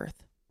look at the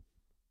earth?"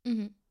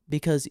 Mhm.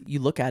 Because you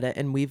look at it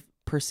and we've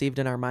perceived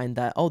in our mind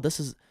that,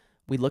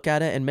 we look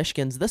at it and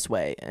Michigan's this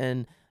way,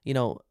 and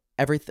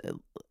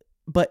everything.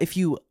 But if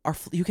you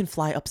can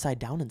fly upside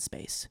down in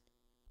space.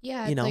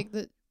 Yeah, You it's know? like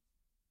the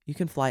You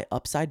can fly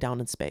upside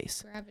down in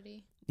space.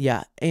 gravity.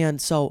 Yeah.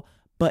 And so,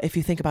 but if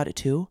you think about it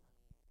too,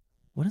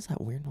 what is that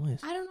weird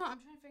noise? I don't know.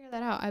 I'm trying to figure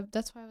that out.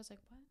 That's why I was like,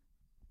 what?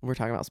 We're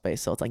talking about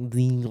space, so it's like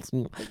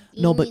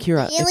no, but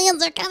Keira, The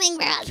aliens are coming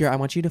for us. Keira, I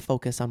want you to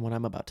focus on what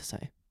I'm about to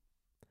say.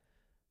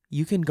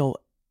 You can go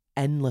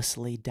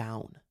endlessly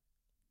down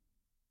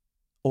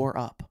or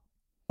up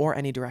or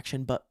any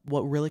direction, but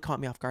what really caught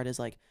me off guard is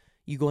like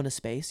you go into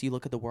space, you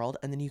look at the world,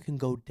 and then you can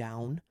go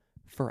down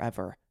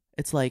forever.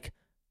 It's like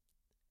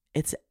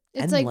it's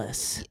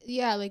endless. Like,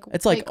 yeah, like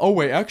It's like, oh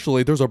wait,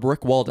 actually, there's a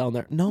brick wall down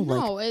there. No,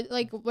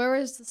 where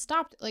is the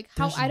stop? Like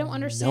how There's I don't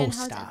understand no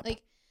how stop.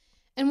 like.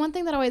 And one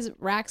thing that always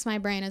racks my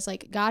brain is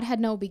like God had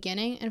no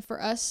beginning, and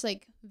for us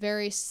like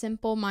very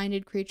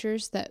simple-minded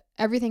creatures that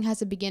everything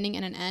has a beginning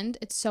and an end,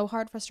 it's so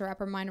hard for us to wrap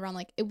our mind around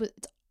like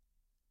it's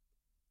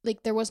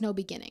like there was no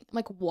beginning. I'm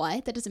like,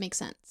 what? That doesn't make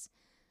sense.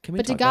 Can we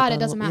But to talk about God, that it a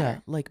doesn't little-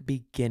 matter. Yeah, like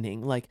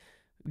beginning, like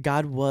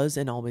God was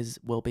and always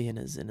will be and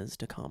is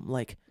to come.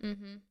 Like,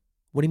 Mm-hmm.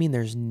 what do you mean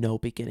there's no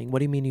beginning? What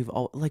do you mean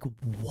like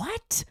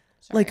what?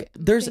 Sorry, Like,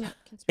 I'm there's- looking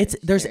at conspiracy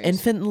There's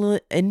theories.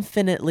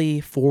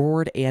 infinitely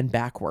forward and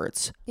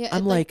backwards. Yeah,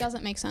 I'm it like,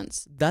 doesn't make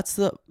sense. that's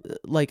the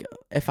like,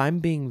 if I'm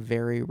being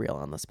very real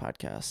on this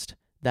podcast,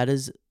 that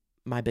is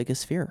my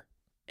biggest fear,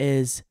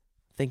 is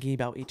thinking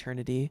about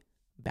eternity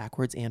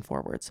backwards and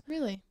forwards.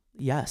 Really?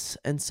 Yes.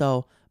 And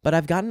so, but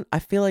I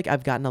feel like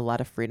I've gotten a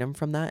lot of freedom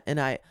from that. And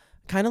I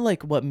kind of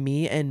like what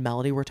me and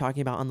Melody were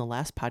talking about on the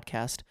last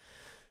podcast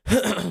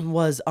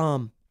was,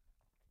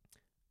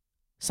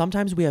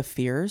 sometimes we have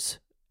fears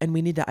and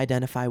we need to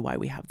identify why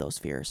we have those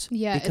fears.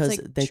 Yeah, it's because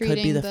like they could be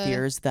treating the the-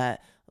 fears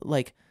that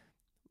like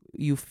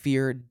you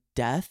fear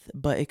death,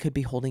 but it could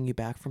be holding you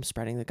back from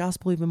spreading the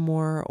gospel even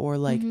more, or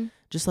like Mhm.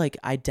 just like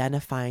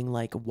identifying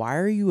like, why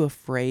are you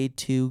afraid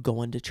to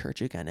go into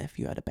church again if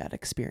you had a bad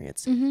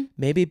experience? Mhm.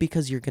 Maybe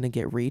because you're going to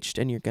get reached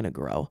and you're going to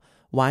grow.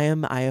 Why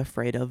am I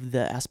afraid of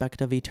the aspect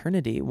of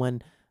eternity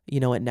when,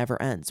 it never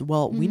ends?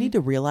 Well, we Mhm. need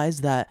to realize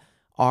that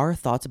our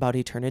thoughts about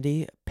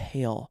eternity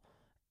pale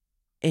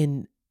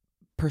in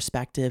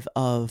perspective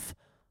of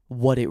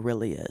what it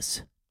really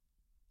is.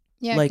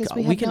 Yeah, Like, because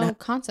we we have can no ha-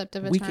 concept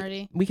of we can-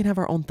 eternity. We can have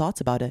our own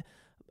thoughts about it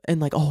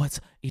and like, oh, it's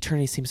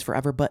eternity seems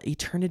forever, but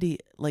eternity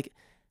like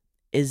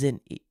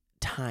isn't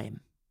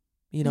time,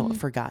 Mhm.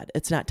 for God.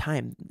 It's not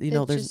time. It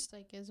There's just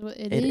like is what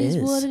it it is.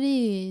 is. What it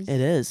is.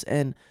 It is.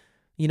 And,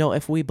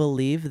 if we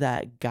believe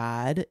that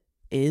God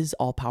is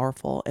all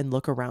powerful and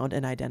look around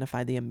and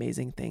identify the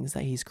amazing things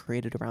that he's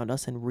created around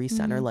us and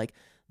recenter, Mhm. like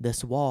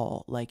this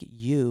wall, like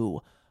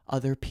you,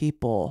 other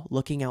people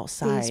looking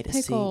outside,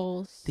 These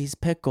pickles. see these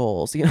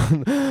pickles,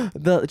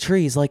 the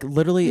trees, like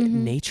literally Mhm.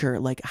 nature,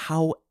 like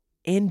how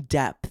in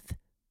depth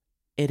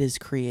it is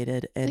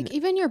created. And Like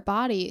even your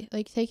body,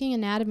 like taking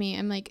anatomy,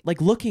 I'm like,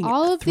 looking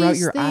all of throughout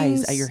these your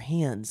eyes at things- your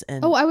hands.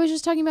 And oh, I was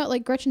just talking about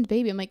like Gretchen's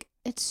baby. I'm like,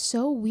 it's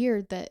so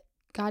weird that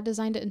God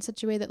designed it in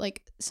such a way that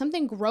like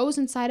something grows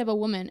inside of a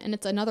woman and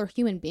it's another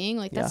human being.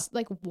 Like that's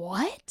like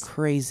what?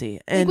 crazy.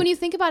 Like And when you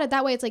think about it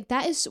that way, it's like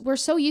we're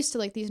so used to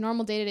like these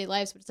normal day-to-day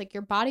lives, but it's like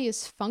your body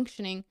is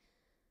functioning.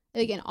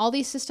 Again, all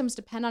these systems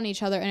depend on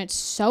each other and it's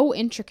so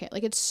intricate.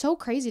 Like it's so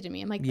crazy to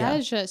me. I'm like, Yeah. that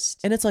is just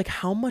and it's like,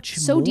 how much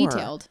so more,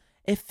 detailed.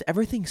 if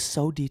everything's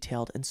so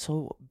detailed and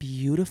so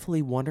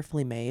beautifully,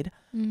 wonderfully made,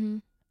 Mm-hmm.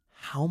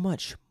 how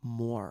much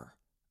more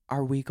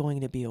are we going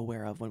to be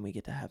aware of when we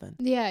get to heaven?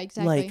 Yeah,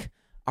 exactly. Like,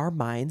 our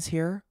minds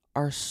here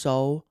are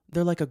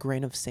they're like a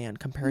grain of sand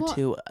compared Well,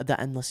 to the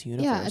endless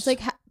universe. yeah, it's like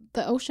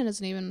the ocean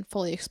isn't even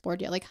fully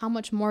explored yet. Like how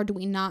much more do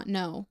we not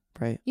know?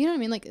 right. You know what I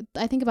mean? Like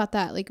I think about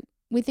that. Like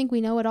we think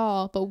we know it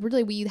all, but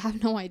really we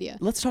have no idea.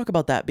 Let's talk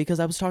about that, because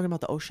I was talking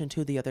about the ocean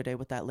too the other day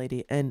with that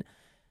lady, and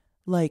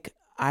like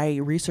I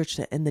researched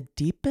it, and the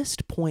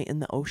deepest point in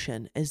the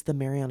ocean is the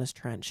Marianas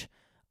Trench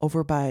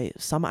over by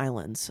some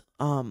islands.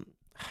 I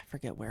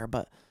forget where,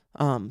 but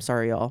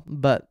sorry y'all,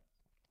 but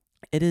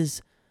it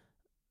is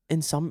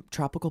in some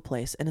tropical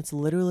place, and it's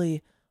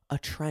literally a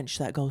trench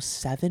that goes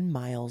 7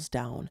 miles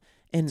down,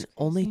 and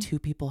only 2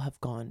 people have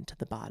gone to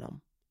the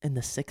bottom in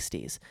the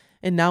 60s.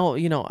 And now,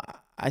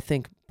 I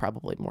think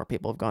probably more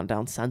people have gone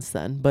down since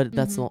then, but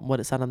that's what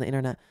it said on the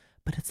internet.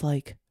 But it's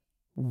like,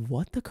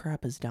 what the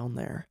crap is down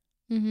there?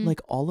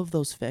 Like all of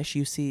those fish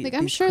you see, like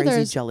these I'm sure crazy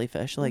there's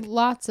jellyfish, like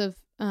lots of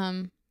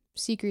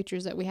sea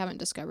creatures that we haven't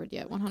discovered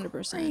yet.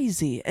 100%.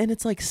 crazy. And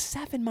it's like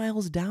 7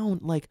 miles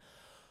down. Like,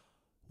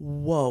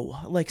 whoa,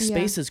 like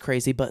space is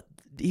crazy, but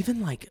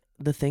even like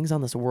the things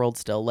on this world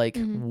still, like,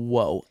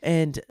 whoa.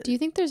 And do you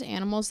think there's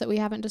animals that we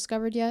haven't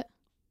discovered yet?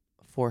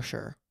 For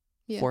sure.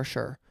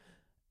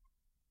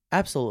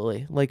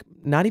 Absolutely. Like,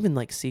 not even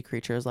like sea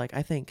creatures. Like,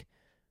 I think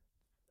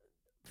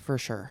for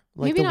sure.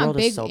 Like, maybe the not world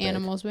big is so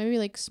animals, maybe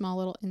like small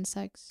little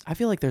insects. I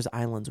feel like there's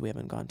islands we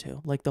haven't gone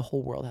to. Like, the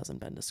whole world hasn't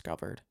been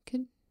discovered.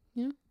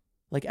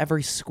 Like,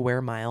 every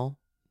square mile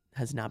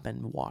has not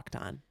been walked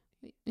on.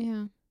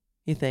 Yeah.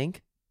 You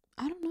think?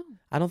 I don't know.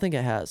 I don't think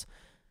it has.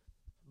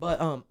 But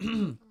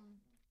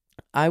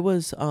I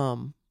was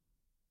oh,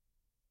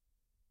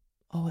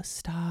 it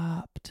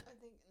stopped. I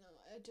think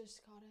I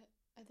just caught it.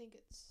 I think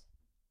it's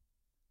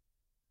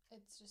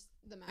just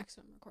the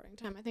maximum recording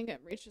time. I think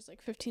it reaches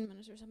like 15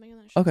 minutes or something, and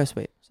then it shuts Okay, off.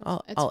 sweet.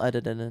 So I'll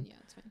edit it in. Yeah,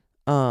 it's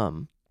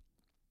fine.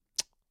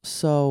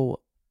 So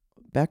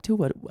back to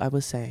what I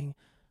was saying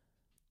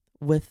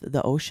with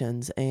the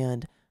oceans,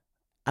 and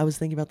I was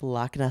thinking about the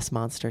Loch Ness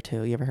Monster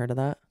too. You ever heard of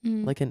that?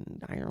 Like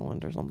in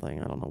Ireland or something.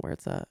 I don't know where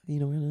it's at. You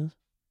know where it is?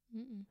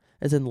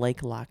 It's in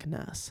Lake Loch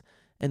Ness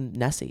and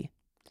Nessie.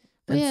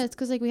 Well, yeah, it's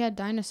because like we had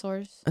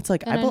dinosaurs. It's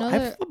like, I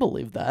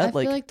believe that. I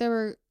feel like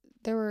there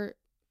were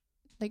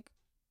like,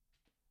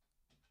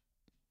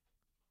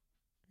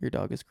 your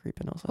dog is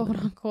creeping outside. quote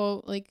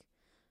unquote, like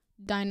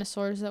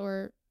dinosaurs that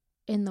were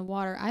in the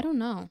water. I don't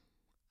know.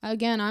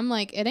 Again, I'm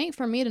like, it ain't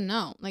for me to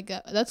know. Like,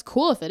 that's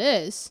cool if it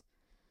is,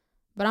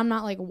 but I'm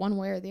not like one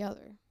way or the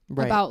other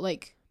about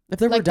like if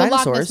there like were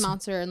dinosaurs, the Loch Ness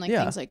Monster and like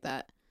things like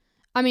that.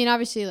 I mean,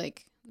 obviously,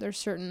 like there's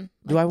certain.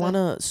 Like, do I want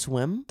to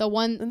swim? The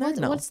one.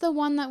 No. What's the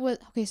one that was?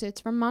 Okay, so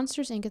it's from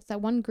Monsters Inc. It's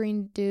that one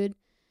green dude,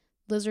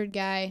 lizard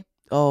guy.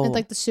 Oh, it's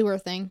like the sewer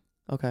thing.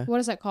 Okay. What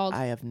is that called?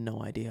 I have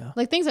no idea.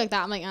 Like things like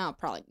that. I'm like, oh,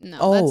 probably no.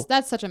 Oh,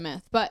 that's such a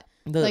myth. But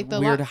the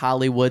weird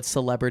Hollywood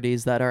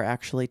celebrities that are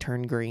actually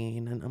turned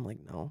green, and I'm like,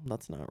 no,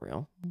 that's not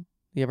real.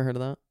 You ever heard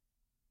of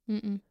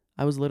that?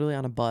 I was literally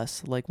on a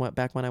bus, like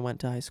back when I went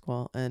to high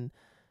school, and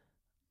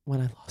when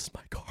I lost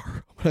my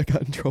car, when I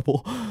got in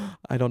trouble,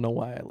 I don't know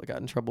why I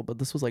got in trouble, but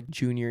this was like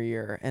junior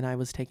year, and I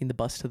was taking the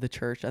bus to the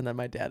church, and then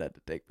my dad had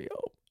to take me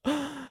home.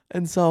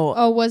 And so,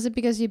 oh, was it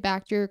because you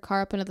backed your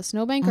car up into the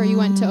snowbank, or you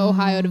went to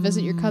Ohio to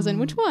visit your cousin?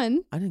 Which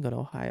one? I didn't go to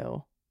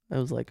Ohio. It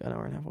was like an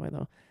hour and a half away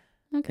though.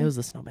 Okay. It was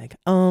the snowbank.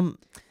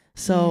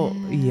 So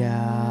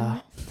yeah,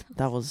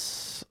 that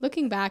was.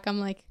 Looking back, I'm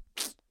like,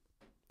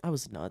 I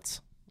was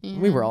nuts. Yeah.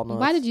 We were all nuts.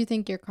 Why did you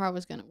think your car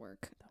was gonna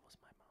work? That was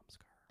my mom's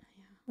car.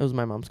 Yeah. It was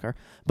my mom's car.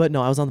 But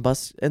no, I was on the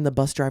bus, and the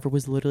bus driver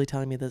was literally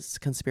telling me this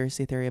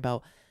conspiracy theory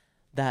about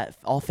that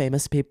all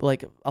famous people,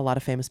 like a lot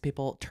of famous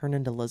people, turn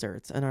into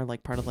lizards and are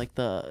like part of like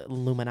the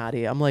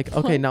Illuminati. I'm like,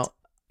 okay, now,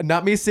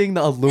 not me seeing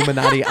the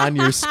Illuminati on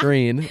your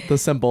screen, the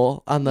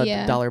symbol on the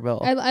dollar bill.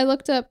 I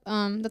looked up.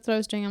 That's what I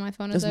was doing on my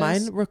phone. Is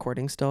mine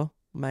recording still?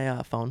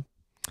 My phone.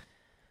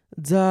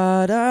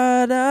 Da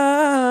da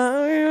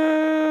da.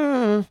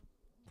 Yeah.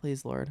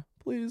 Please, Lord,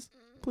 please.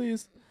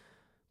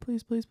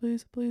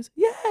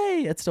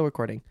 Yay! It's still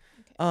recording.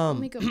 Okay, let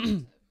me go.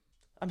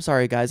 I'm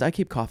sorry, guys. I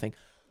keep coughing.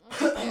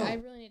 Okay, I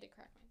really need to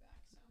crack my back.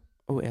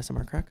 So. Oh,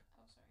 ASMR crack.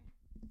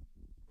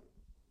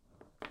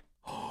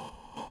 Oh,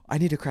 sorry. I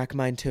need to crack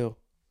mine too.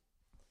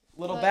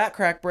 Little back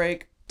crack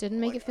break.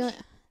 Didn't make it feel.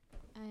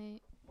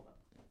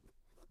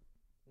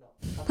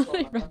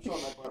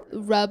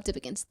 Rubbed up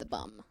against the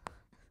bum.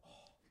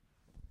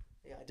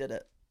 Yeah, I did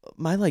it.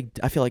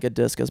 I feel like a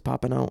disc is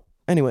popping out.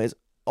 Anyways,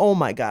 oh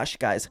my gosh,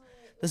 guys,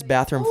 this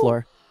bathroom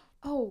floor.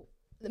 Oh,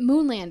 the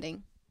moon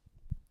landing.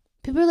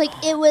 People are like,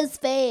 it was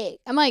fake.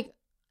 I'm like,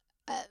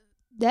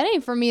 that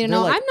ain't for me to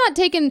know. Like, I'm not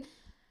taking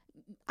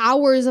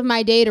hours of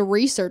my day to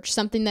research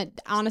something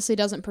that honestly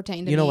doesn't pertain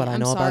to me. You know what I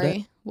know about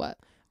it? What?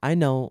 I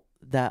know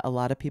that a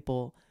lot of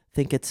people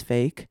think it's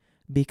fake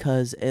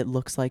because it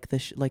looks like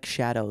like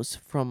shadows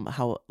from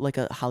how like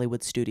a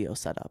Hollywood studio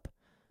setup.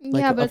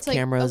 Like, yeah, but it's like,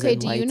 okay,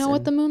 do you know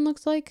what the moon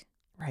looks like?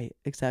 Right,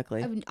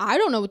 exactly. I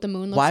don't know what the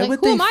moon looks like.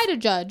 Who am I to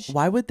judge?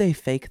 Why would they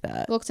fake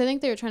that? Well, because I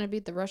think they were trying to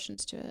beat the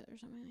Russians to it or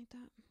something like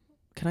that.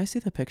 Can I see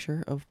the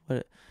picture of what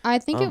it... I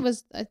think it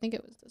was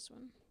this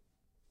one.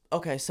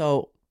 Okay,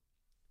 so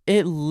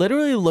it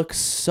literally looks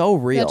so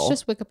real. That's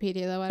just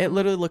Wikipedia, though. It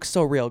literally looks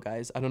so real,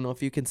 guys. I don't know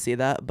if you can see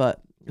that,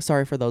 but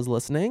sorry for those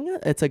listening.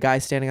 It's a guy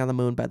standing on the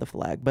moon by the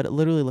flag, but it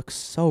literally looks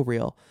so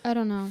real. I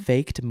don't know.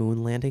 Faked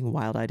moon landing,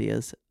 wild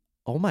ideas.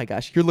 Oh my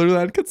gosh, you're literally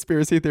on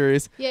conspiracy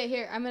theories. Yeah,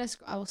 here, I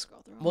will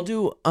scroll through. We'll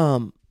do,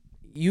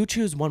 you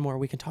choose one more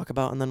we can talk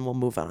about, and then we'll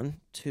move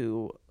on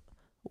to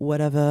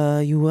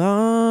whatever you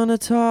want to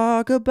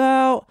talk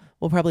about.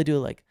 We'll probably do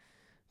like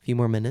a few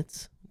more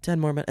minutes 10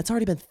 more minutes. It's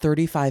already been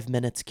 35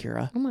 minutes,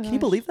 Keira. Oh my Can you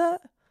gosh. believe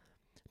that?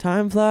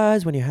 Time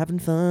flies when you're having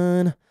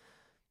fun.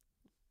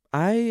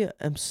 I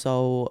am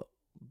so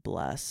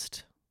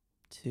blessed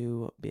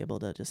to be able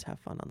to just have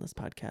fun on this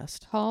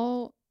podcast.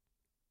 Paul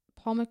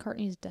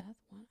McCartney's death.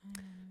 What?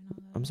 I don't even know what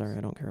that I'm is. sorry,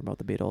 I don't care about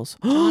the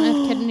Beatles. John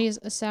F. Kennedy's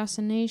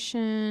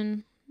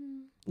assassination.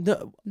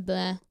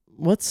 Bleh.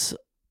 What's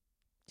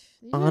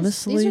These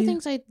honestly? are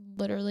things I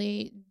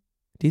literally.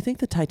 Do you think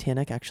the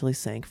Titanic actually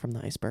sank from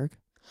the iceberg?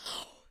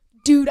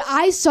 Dude,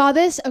 I saw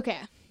this. Okay.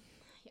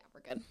 Yeah,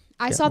 we're good.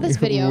 I saw this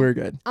video We're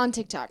good. on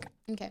TikTok.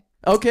 Okay.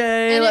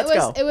 Okay, And let's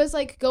go. It was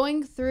like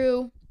going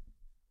through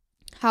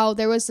how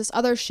there was this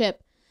other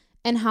ship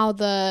and how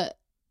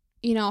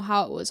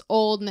how it was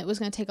old and it was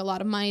going to take a lot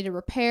of money to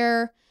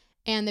repair,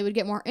 and they would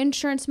get more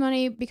insurance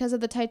money because of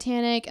the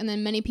Titanic, and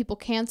then many people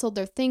canceled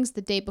their things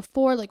the day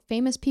before, like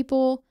famous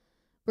people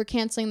were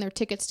canceling their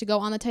tickets to go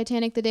on the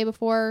Titanic the day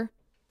before.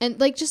 And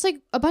like just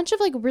like a bunch of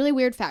like really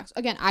weird facts.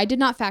 Again, I did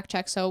not fact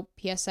check, so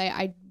PSA,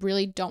 I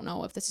really don't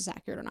know if this is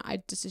accurate or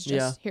not. This is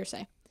just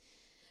hearsay.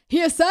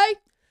 Hearsay?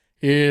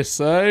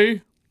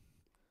 Hearsay?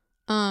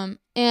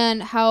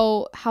 And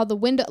how the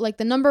window, like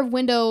the number of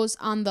windows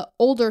on the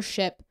older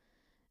ship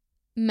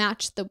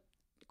matched the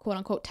quote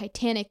unquote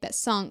Titanic that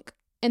sunk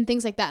and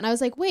things like that. And I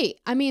was like,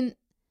 wait, I mean,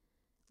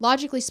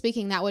 logically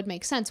speaking, that would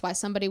make sense why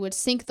somebody would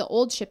sink the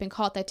old ship and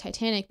call it the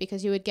Titanic,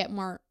 because you would get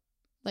more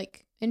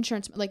like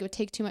insurance, like it would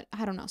take too much.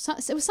 I don't know. So,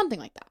 it was something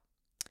like that.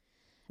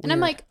 And Weird. I'm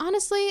like,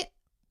 honestly,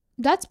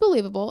 that's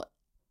believable.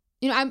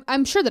 You know,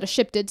 I'm sure that a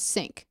ship did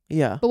sink.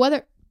 Yeah. But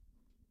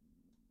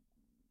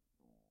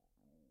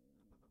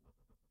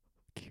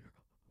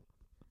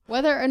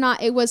whether or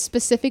not it was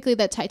specifically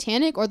the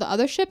Titanic or the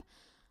other ship,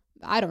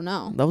 I don't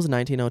know. That was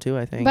 1902,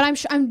 I think. But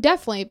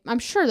I'm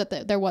sure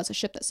that there was a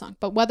ship that sunk.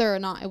 But whether or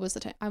not it was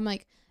I'm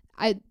like,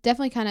 I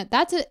definitely kind of,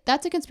 that's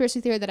a conspiracy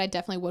theory that I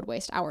definitely would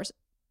waste hours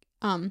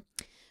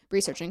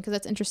researching, because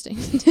that's interesting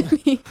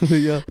to me.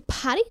 Yeah.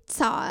 Potty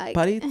talk.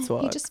 Potty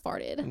talk. He just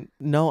farted.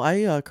 No,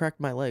 I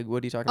cracked my leg.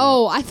 What are you talking about?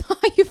 Oh, I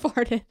thought you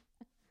farted.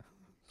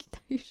 Are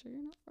you sure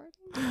you're not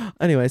farting?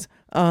 Anyways,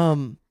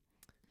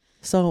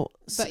 so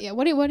But yeah,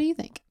 what do you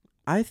think?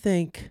 I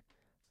think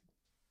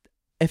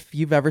if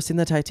you've ever seen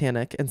the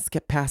Titanic and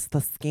skip past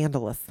the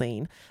scandalous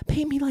scene,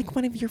 paint me like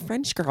one of your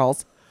French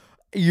girls.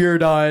 You're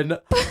done.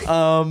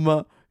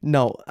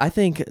 No, I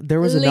think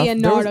there was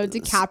Leonardo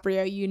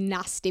DiCaprio, you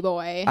nasty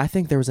boy. I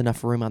think there was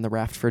enough room on the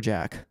raft for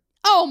Jack.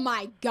 Oh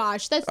my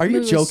gosh, that's. Are you movie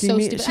was joking so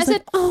me? stupid. She's I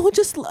like, oh,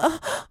 just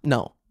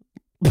no.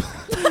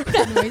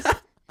 that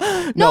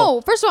noise.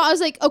 No, first of all, I was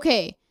like,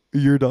 okay,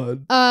 You're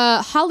done.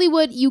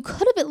 Hollywood, you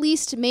could have at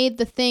least made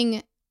the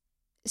thing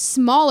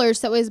smaller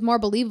so it was more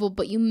believable,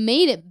 but you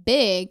made it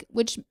big,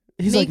 which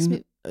He's makes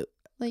like,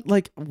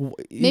 me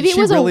maybe it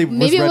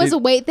was a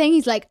weight thing.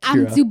 He's like,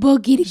 I'm Kira. too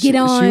bulky to get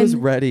on. She was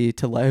ready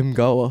to let him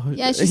go.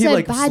 Yeah, she he said,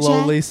 like "Bye,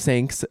 slowly Jack."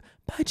 sinks.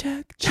 Bye,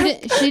 Jack.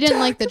 She didn't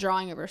like the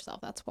drawing of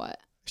herself. That's what.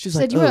 She's She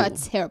like, said, "You're a "Oh."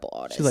 terrible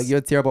artist." She's like, you're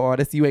a terrible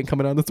artist. You ain't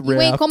coming on this raft. You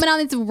ain't coming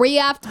on this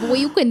raft, boy.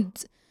 You can.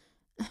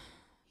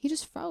 He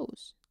just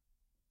froze,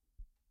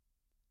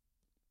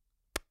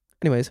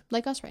 Anyways,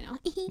 like us right now.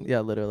 yeah,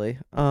 literally.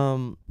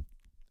 All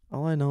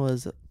I know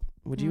is,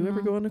 would you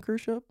ever Mhm. go on a cruise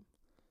ship?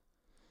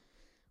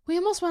 We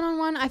almost went on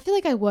one. I feel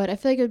like I would. I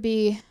feel like it would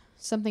be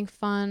something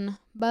fun,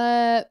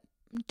 but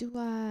do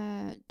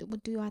I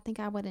think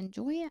I would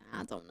enjoy it?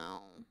 I don't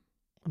know.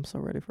 I'm so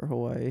ready for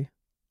Hawaii.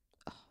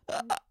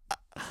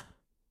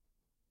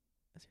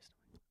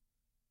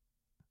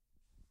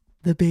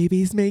 The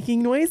baby's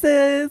making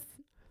noises.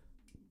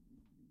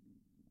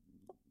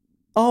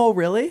 Oh,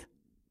 really?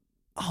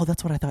 Oh,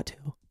 that's what I thought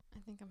too. I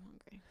think I'm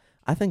hungry.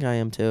 I think I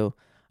am too.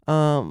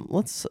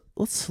 Let's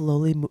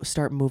slowly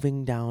start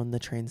moving down the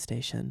train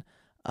station,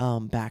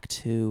 back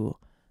to,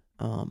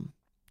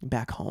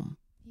 back home.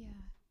 Yeah.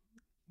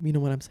 You know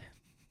what I'm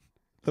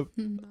saying?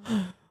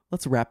 No.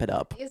 Let's wrap it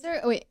up.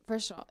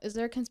 First of all, is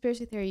there a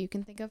conspiracy theory you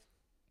can think of?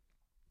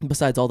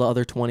 Besides all the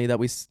other 20 that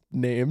we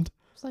named,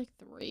 It's like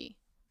 3.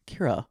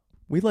 Keira,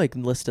 we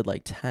listed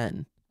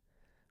 10.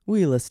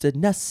 We listed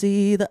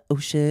Nessie, the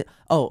ocean.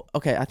 Oh,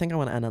 okay. I think I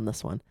want to end on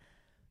this one.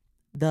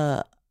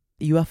 The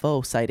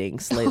UFO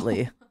sightings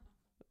lately.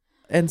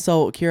 And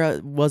so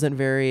Keira wasn't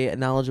very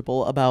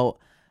knowledgeable about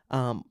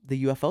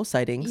the UFO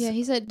sightings. Yeah,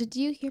 he said, "Did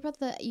you hear about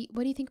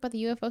what do you think about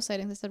the UFO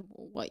sightings?" I said,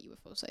 "What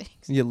UFO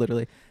sightings?" Yeah,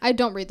 literally. I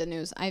don't read the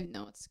news. I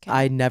know it's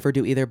I never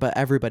do either, but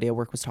everybody at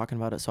work was talking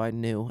about it, so I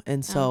knew.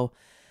 And so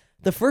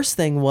the first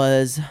thing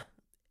was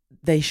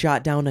they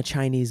shot down a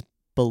Chinese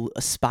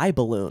a spy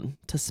balloon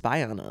to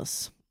spy on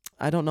us.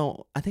 I don't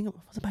know. I think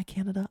was it by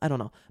Canada? I don't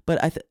know.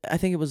 But I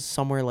think it was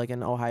somewhere like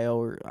in Ohio,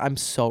 or I'm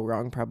so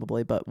wrong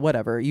probably, but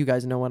whatever. You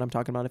guys know what I'm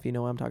talking about. If you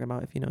know what I'm talking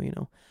about, if you know, you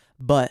know.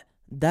 But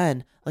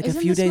then a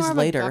few days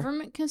later, a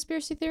government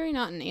conspiracy theory,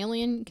 not an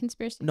alien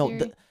conspiracy theory.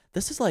 No,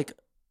 this is like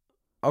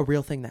a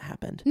real thing that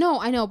happened.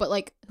 No, I know,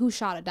 but who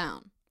shot it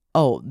down?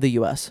 Oh, the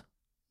US.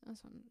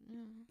 That's what,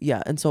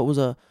 Yeah, and so it was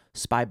a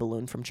spy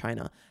balloon from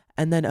China.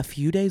 And then a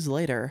few days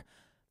later,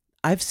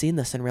 I've seen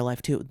this in real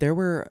life too. There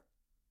were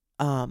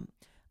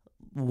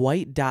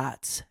white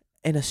dots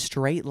in a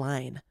straight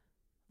line,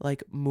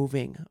 like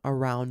moving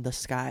around the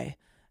sky.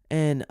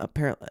 And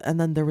apparently, and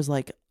then there was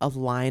like a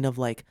line of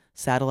like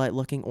satellite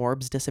looking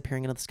orbs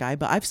disappearing into the sky.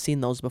 But I've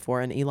seen those before.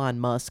 And Elon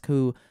Musk,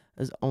 who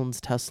owns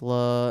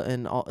Tesla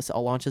and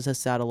launches his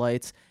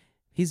satellites,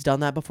 he's done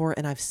that before.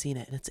 And I've seen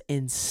it. And it's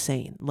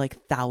insane.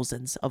 Like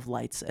thousands of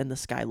lights in the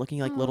sky looking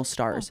like little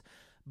stars.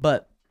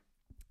 But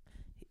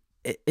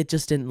it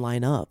just didn't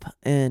line up.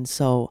 And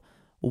so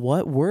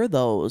what were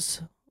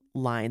those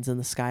lines in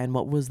the sky? And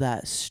what was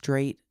that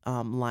straight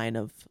line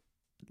of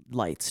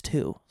lights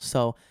too?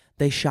 So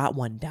they shot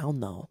one down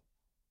though,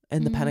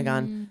 and the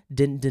Pentagon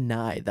didn't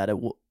deny that it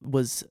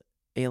was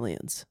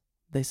aliens.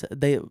 They said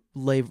they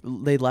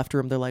left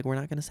room. They're like, we're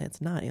not going to say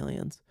it's not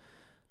aliens.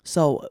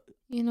 So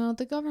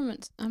the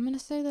government. I'm gonna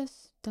say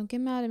this. Don't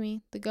get mad at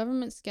me. The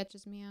government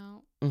sketches me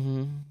out.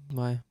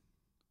 Why?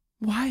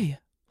 Why?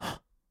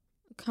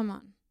 Come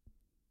on.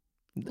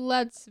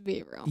 Let's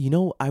be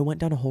real. I went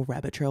down a whole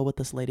rabbit trail with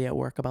this lady at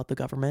work about the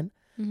government.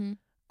 Mm-hmm.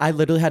 I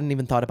literally hadn't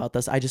even thought about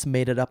this. I just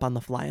made it up on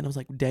the fly, and I was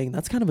like, dang,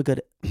 that's kind of a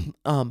good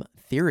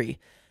theory.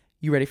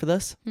 You ready for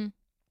this?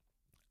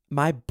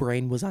 My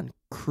brain was on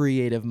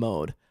creative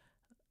mode.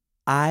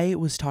 I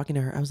was talking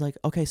to her. I was like,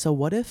 okay, so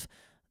what if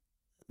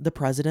the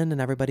president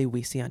and everybody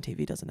we see on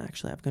TV doesn't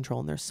actually have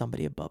control, and there's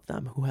somebody above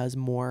them who has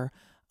more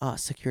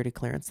security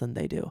clearance than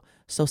they do?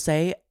 So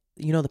say,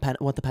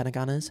 what the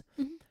Pentagon is?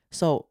 Mm-hmm.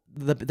 So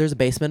there's a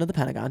basement of the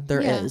Pentagon. There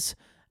is.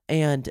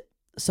 And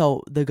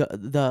so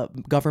the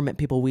government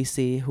people we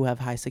see who have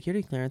high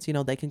security clearance,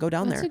 they can go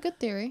down there. That's a good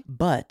theory.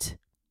 But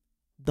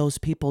those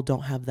people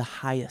don't have the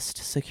highest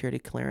security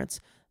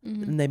clearance.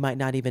 And they might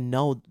not even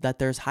know that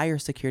there's higher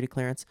security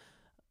clearance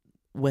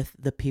with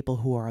the people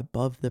who are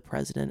above the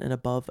president and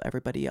above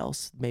everybody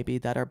else, maybe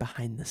that are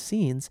behind the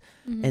scenes.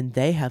 And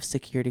they have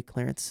security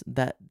clearance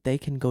that they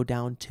can go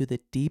down to the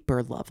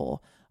deeper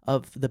level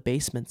of the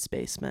basement's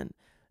basement.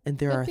 And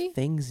there are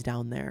things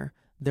down there.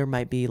 There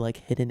might be like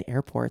hidden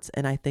airports.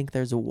 And I think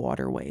there's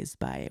waterways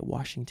by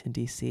Washington,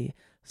 D.C.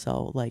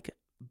 So like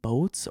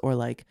boats or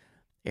like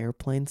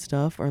airplane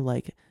stuff or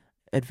like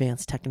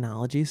advanced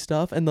technology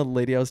stuff. And the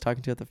lady I was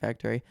talking to at the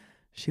factory,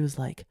 she was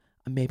like,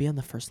 maybe on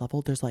the first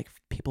level, there's like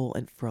people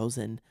in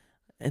frozen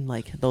and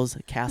like those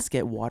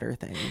casket water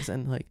things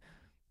and like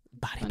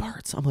body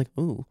parts. I'm like,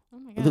 ooh. Oh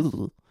my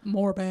God.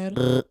 Morbid.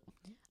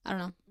 I don't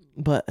know.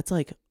 But it's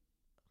like,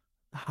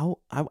 how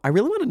I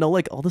really want to know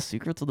like all the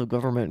secrets of the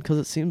government, because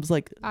it seems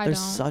like there's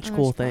such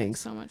cool things.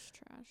 So much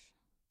trash.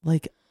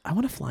 Like I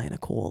want to fly in a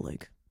cool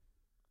like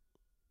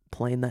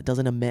plane that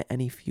doesn't emit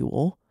any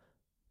fuel.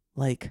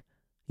 Like,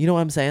 you know what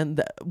I'm saying?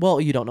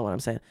 Well, you don't know what I'm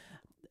saying.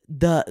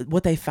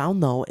 What they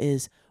found though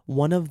is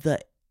one of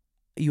the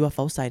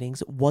UFO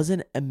sightings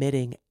wasn't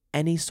emitting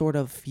any sort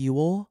of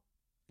fuel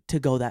to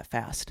go that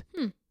fast.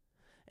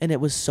 And it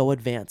was so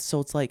advanced.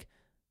 So it's like,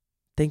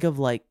 think of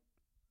like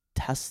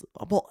Tesla.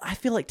 Well, I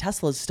feel like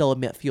Teslas still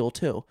emit fuel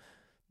too.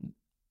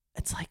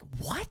 It's like,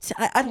 what?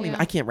 I don't even,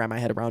 I can't wrap my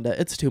head around it.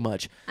 It's too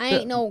much.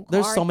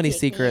 There's so many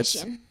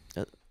secrets.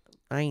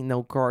 I ain't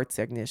no car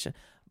technician.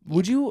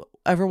 Would you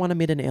ever want to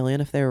meet an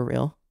alien if they were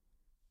real?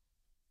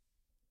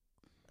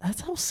 That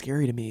sounds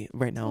scary to me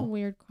right now. That's a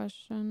weird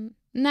question.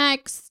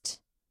 Next.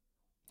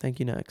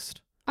 Thank you.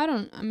 Next. I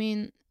don't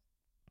know.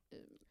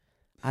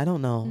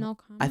 No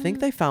comment. I think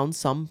they found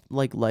some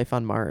like life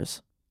on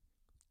Mars.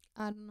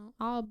 I don't know.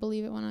 I'll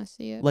believe it when I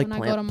see it. Like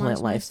when I go to Mars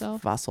plant life,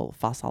 myself.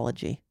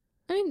 fossology.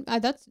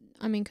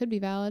 I mean, could be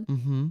valid.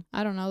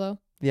 I don't know though.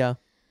 Yeah.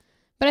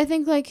 But I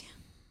think like.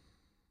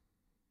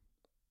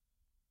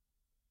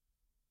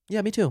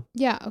 Yeah, me too.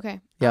 Yeah.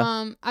 Okay.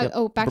 Yeah.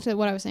 Back to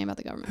what I was saying about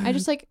the government. I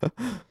just like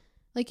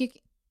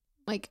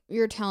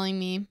you're telling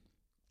me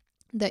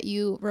that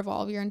you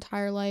revolve your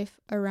entire life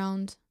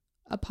around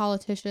a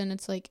politician.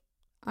 It's like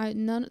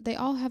they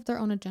all have their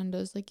own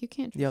agendas. Like you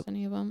can't trust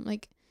any of them.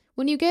 Like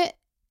when you get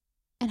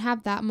and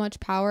have that much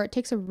power, it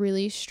takes a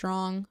really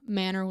strong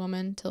man or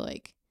woman to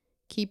like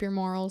keep your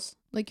morals.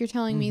 Like you're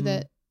telling me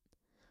that,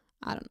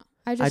 I don't know.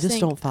 I just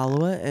don't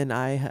follow it, and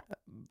I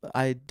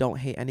don't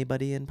hate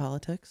anybody in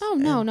politics. Oh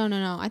no.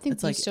 I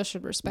think you still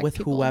should respect with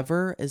people.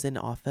 Whoever is in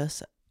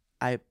office.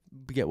 I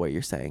get what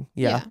you're saying.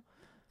 Yeah.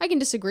 I can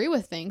disagree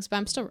with things,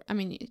 but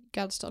you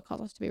gotta still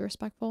call us to be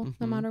respectful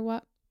no matter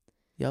what.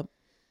 Yep.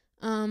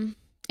 And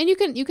you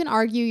can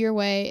argue your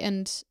way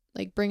and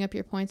like bring up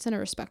your points in a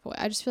respectful way.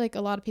 I just feel like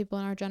a lot of people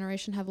in our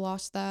generation have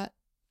lost that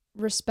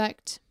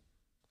respect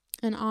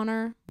and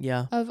honor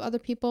of other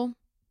people.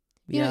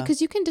 You know,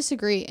 because you can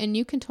disagree and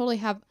you can totally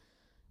have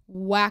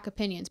whack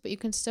opinions, but you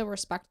can still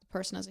respect the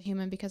person as a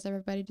human because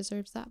everybody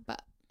deserves that.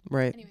 But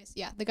anyways,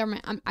 the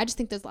government, I just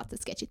think there's lots of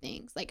sketchy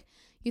things. Like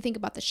you think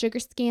about the sugar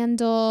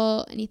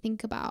scandal and you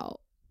think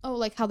about,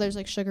 like how there's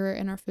like sugar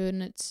in our food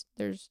and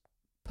there's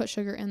put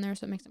sugar in there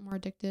so it makes it more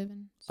addictive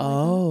and stuff like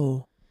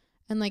that.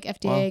 And like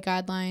FDA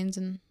guidelines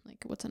and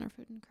like what's in our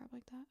food and crap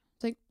like that.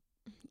 It's like,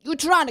 you're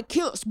trying to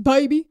kill us,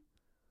 baby.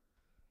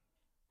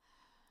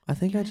 I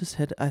think I just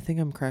hit. I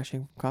think I'm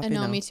crashing coffee I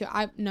know, now. me too.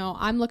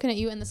 I'm looking at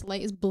you and this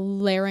light is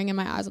blaring in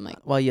my eyes. I'm like,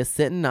 While you're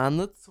sitting on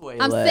the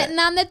toilet. I'm sitting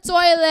on the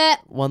toilet.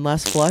 One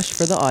last flush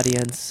for the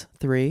audience.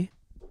 3,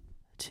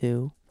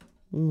 2,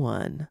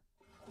 1.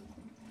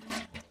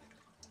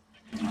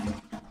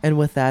 And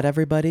with that,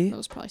 everybody, That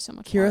was probably so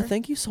much Keira, water.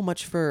 thank you so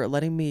much for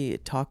letting me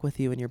talk with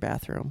you in your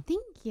bathroom.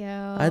 Thank you.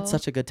 I had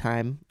such a good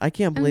time. I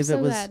can't believe so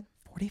it was glad.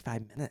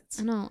 45 minutes.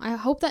 I know. I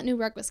hope that new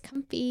rug was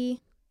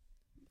comfy.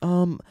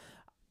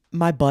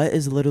 My butt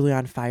is literally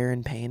on fire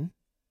in pain.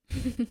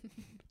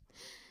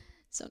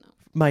 So no.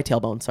 My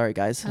tailbone. Sorry,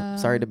 guys.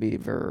 Sorry to be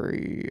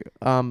very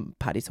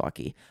potty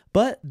talky.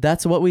 But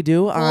that's what we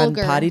do on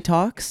Vulgar. Potty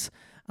Talks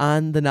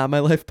on the Not My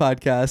Life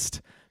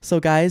podcast. So,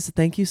 guys,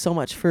 thank you so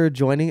much for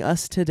joining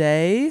us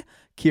today.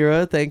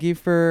 Keira, thank you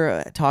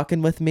for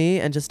talking with me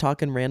and just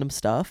talking random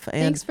stuff.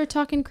 And Thanks for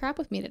talking crap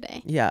with me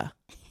today. yeah.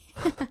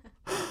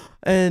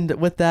 And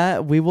with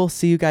that, we will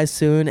see you guys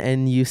soon,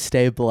 and you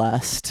stay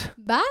blessed.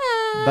 Bye.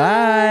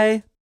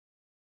 Bye.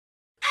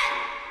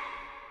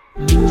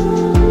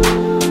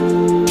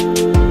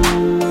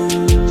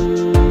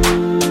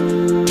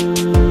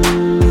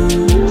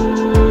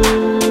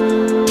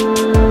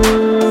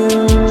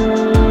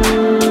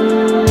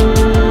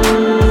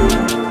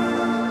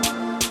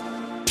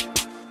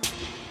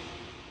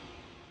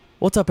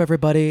 What's up,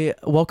 everybody?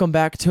 Welcome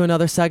back to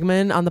another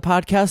segment on the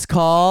podcast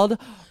called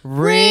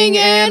Ring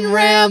and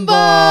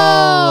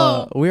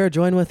Ramble. We are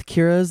joined with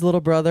Keira's little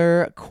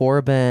brother,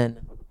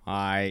 Corbin.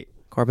 Hi.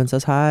 Corbin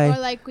says hi. Or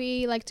like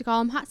we like to call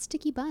them hot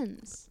sticky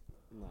buns.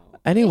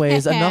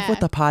 Anyways, enough with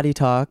the potty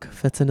talk.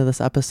 Fits into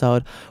this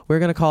episode. We're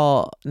going to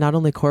call not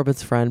only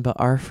Corbin's friend, but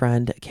our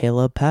friend,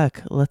 Caleb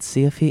Peck. Let's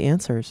see if he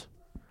answers.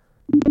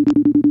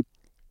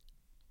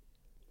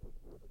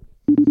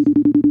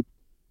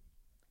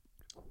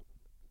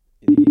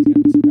 You think he's gonna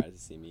be surprised to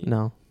see me?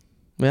 No.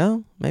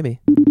 Well, maybe.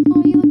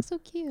 Oh, you look so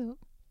cute.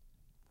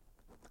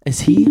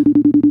 Is he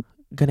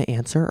going to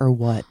answer or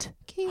what?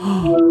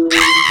 Cute.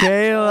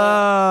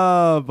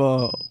 Caleb!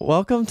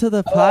 Welcome to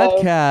the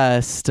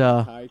podcast.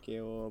 Hi,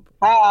 Caleb.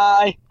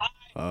 Hi.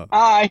 Uh,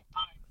 Hi.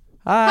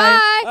 Hi.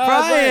 Hi.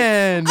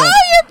 Brian! Oh,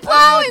 you're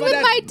plowing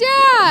with my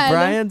dad.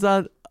 Brian's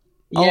on...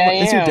 Oh, Yeah, I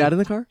is your am. dad in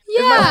the car?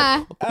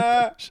 Yeah.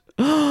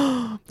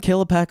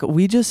 Caleb Peck,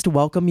 we just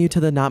welcome you to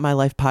the Not My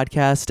Life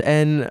podcast.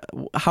 And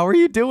how are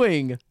you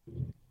doing?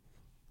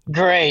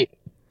 Great.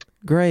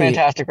 Great.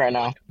 Fantastic right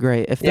now.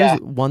 Great. If Yeah.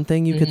 there's one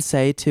thing you could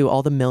say to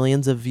all the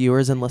millions of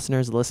viewers and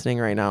listeners listening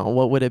right now,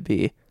 what would it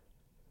be?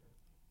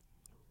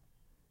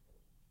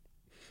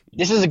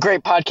 This is a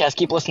great podcast.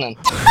 Keep listening.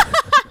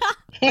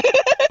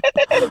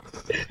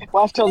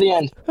 Watch till the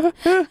end.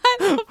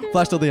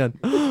 Flash till the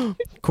end.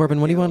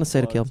 Corbin, what do you want to say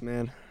to Caleb?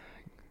 Man.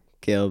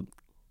 Caleb,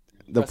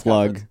 the Press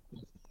plug.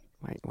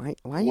 conference.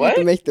 Why you What? have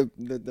to make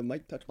the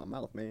mic touch my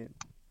mouth, man?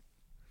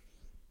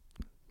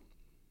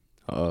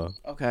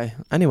 Okay.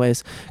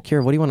 Anyways,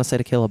 Keira, what do you want to say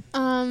to Caleb?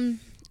 I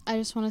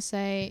just want to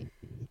say,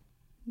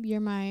 you're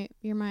my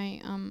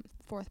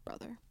fourth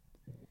brother.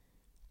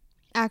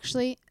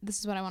 Actually, this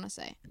is what I want to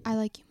say. I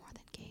like you more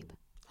than Gabe.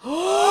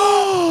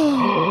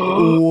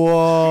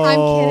 Whoa.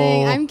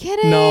 I'm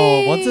kidding.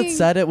 No, once it's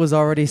said, it was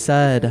already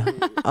said.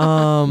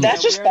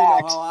 That's just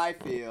facts. I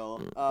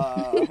feel.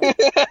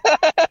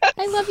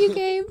 I love you,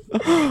 Gabe.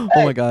 Oh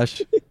my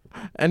gosh.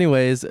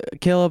 Anyways,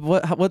 Caleb,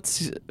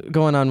 what's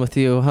going on with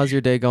you? How's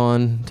your day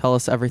going? Tell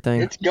us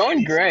everything. It's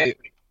going great.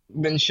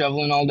 Been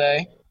shoveling all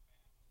day.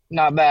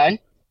 Not bad.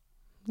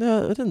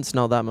 No, it didn't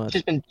snow that much.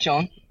 Just been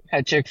chilling.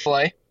 Had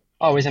Chick-fil-A.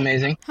 Always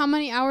amazing. How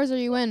many hours are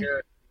you in?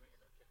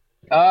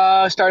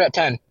 Start at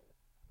 10.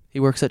 He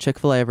works at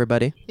Chick-fil-A,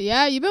 everybody.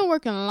 Yeah, you've been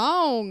working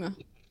long.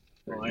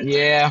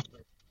 Yeah.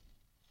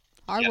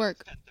 Hard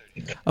work.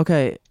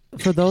 Okay,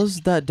 for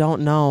those that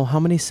don't know, how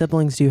many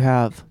siblings do you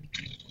have?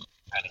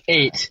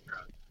 8.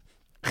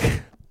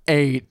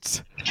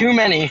 8. Too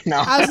many. No.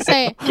 I was to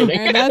say,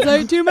 and that's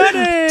like too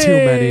many. Too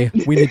many.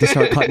 We need to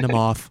start cutting them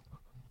off.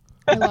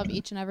 I love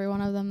each and every one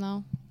of them,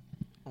 though.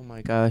 Oh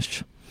my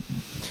gosh.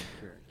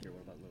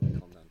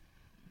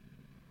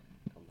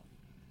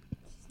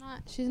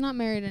 She's not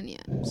married in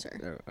yet,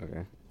 sir.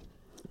 Okay.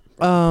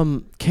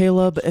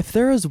 Caleb, if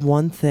there is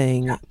one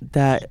thing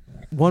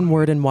one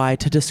word and why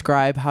to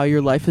describe how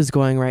your life is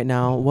going right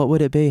now, what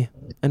would it be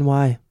and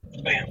why?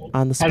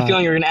 On the I had spot. a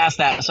feeling you were going to ask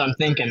that, so I'm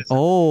thinking.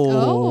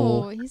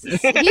 Oh, he's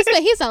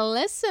a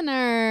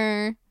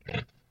listener.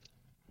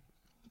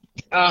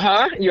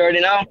 Uh-huh. You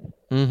already know.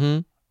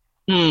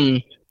 Mm-hmm.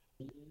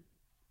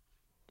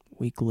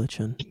 We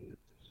glitching.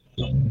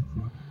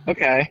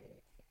 Okay.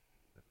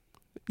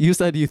 You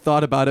said you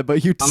thought about it,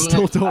 but you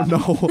still don't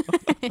know.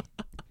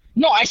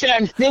 No, I said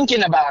I'm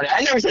thinking about it.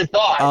 I never said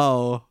thought.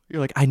 Oh,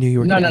 you're like, I knew you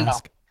were No, going to no, no.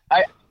 ask.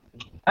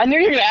 I knew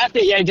you were gonna ask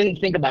it. Yeah, I didn't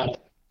think about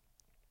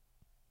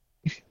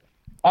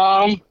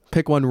it.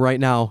 Pick one right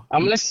now.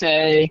 I'm gonna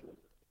say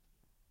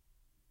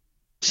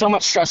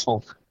somewhat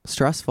stressful.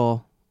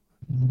 Stressful.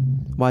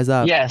 Why is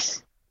that?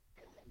 Yes.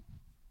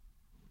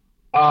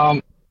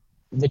 The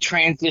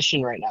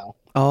transition right now.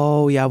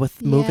 Oh yeah,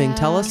 with moving. Yeah.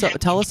 Tell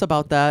us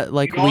about that.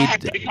 Like You don't have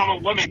to become a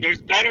woman.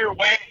 There's better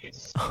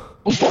ways.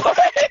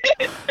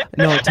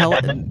 no tell.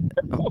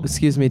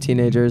 Excuse me,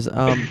 teenagers.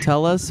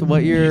 Tell us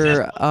what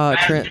your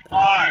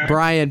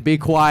Brian, be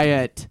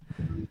quiet.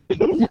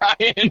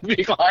 Brian,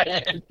 be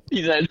quiet.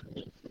 He said.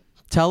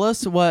 Tell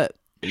us what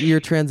your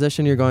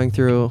transition you're going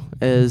through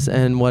is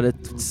and what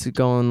it's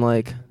going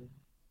like.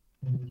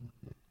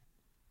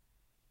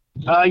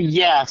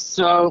 Yeah.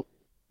 So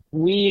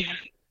we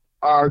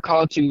are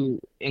called to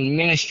in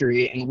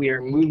ministry, and we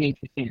are moving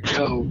to St.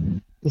 Joe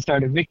to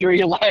start a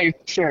Victory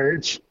Life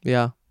Church,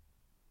 Yeah.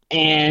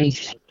 and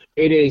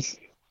it is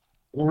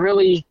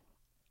really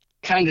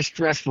kind of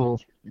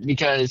stressful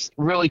because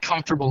really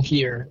comfortable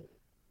here,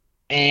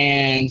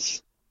 and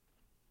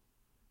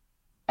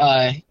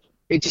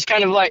it just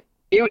kind of like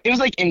it was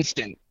like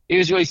instant. It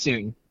was really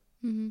soon.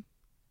 Mm-hmm.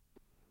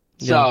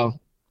 So,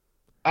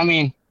 I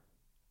mean,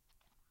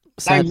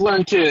 I've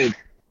learned to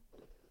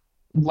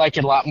like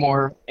it a lot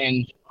more,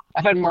 and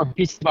I've had more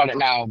peace about it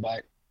now,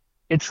 but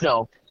it's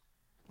still.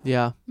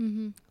 Yeah.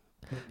 Mm-hmm.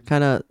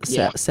 Kind of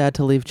Yeah. sad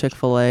to leave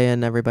Chick-fil-A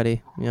and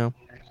everybody, you know.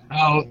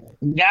 Oh,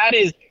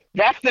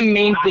 that's the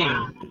main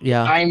thing.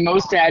 Yeah. I'm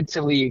most sad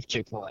to leave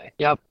Chick-fil-A.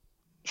 Yep.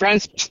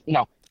 Friends,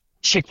 no,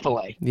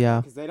 Chick-fil-A.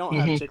 Yeah. Because they don't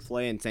have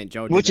Chick-fil-A in St.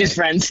 Joe. Which is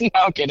friends. No,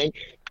 I'm kidding.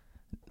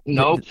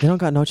 Nope. They don't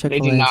got no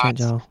Chick-fil-A in not. St.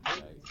 Joe.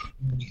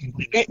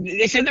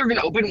 They said they were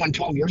going to open one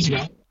 12 years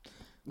ago.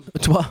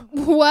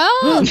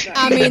 Well,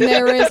 I mean,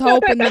 there is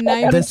hope in the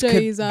name of This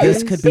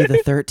Jesus. could be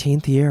the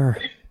 13th year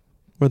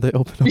where they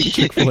open up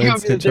Chick-fil-A in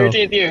St. Joe.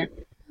 13th year.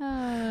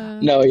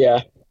 No,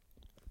 yeah.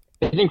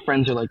 I think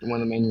friends are like one of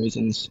the main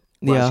reasons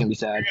why it's Yeah. going to be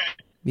sad.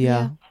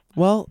 Yeah.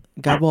 Well,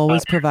 God will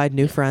always provide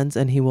new friends,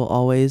 and He will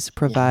always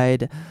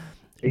provide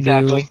new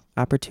Exactly.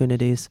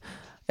 opportunities.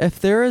 If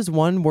there is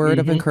one word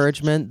of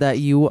encouragement that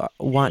you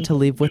want to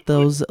leave with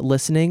those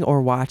listening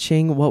or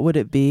watching, what would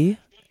it be?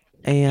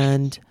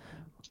 And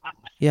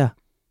yeah,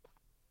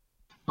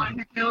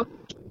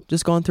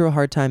 just going through a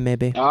hard time,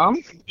 maybe.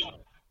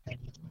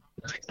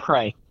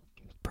 Pray.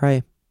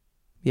 Pray.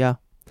 Yeah.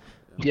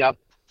 Yep.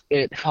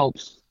 It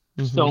helps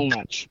so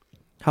much.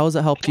 How has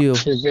it helped you?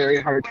 It's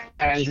very hard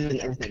times and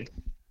everything.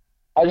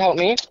 It helped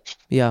me.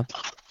 Yeah.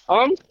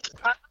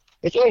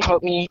 It's really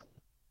helped me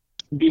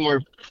be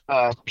more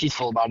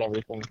peaceful about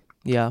everything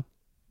Yeah.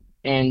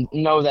 and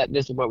know that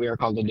this is what we are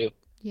called to do.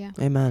 Yeah.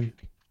 Amen.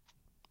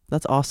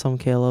 That's awesome,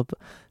 Caleb.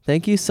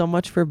 Thank you so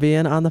much for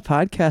being on the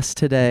podcast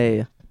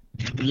today.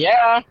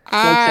 Yeah. So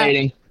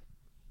exciting.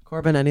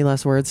 Corbin, any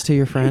last words to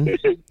your friend?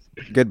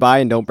 Goodbye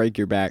and don't break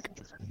your back.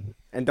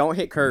 And don't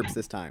hit curbs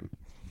this time.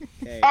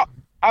 Okay.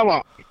 I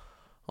won't.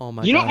 Oh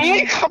my You know, gosh. I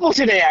made a couple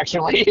today,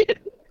 actually.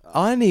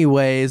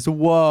 Anyways,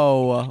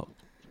 whoa.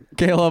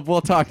 Caleb,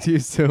 we'll talk to you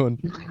soon.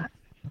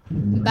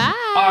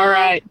 Bye. All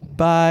right.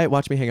 Bye.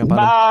 Watch me hang up on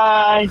him.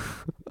 Bye.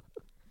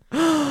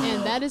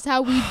 And that is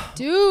how we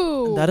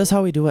do. That is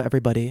how we do it,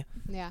 everybody.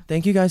 Yeah.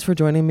 Thank you guys for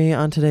joining me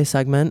on today's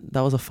segment.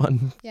 That was a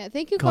fun. Yeah.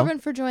 Thank you, Cool. Corbin,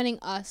 for joining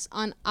us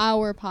on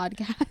our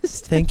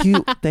podcast. Thank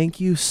you. Thank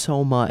you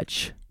so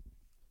much.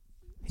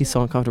 He's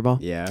so uncomfortable.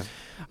 Yeah.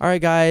 All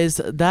right,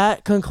 guys,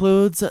 that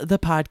concludes the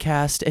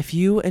podcast. If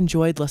you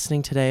enjoyed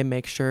listening today,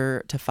 make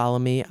sure to follow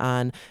me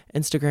on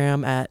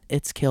Instagram at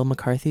It's Kale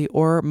McCarthy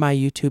or my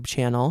YouTube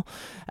channel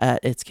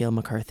at It's Kale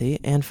McCarthy,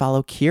 and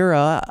follow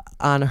Keira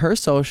on her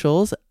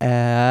socials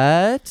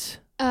at.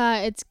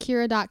 It's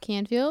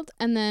Keira.Canfield,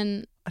 and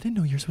then I didn't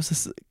know yours was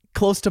this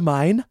close to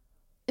mine,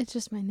 it's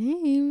just my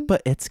name.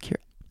 but it's Keira.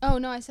 Oh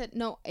no, I said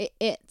no. It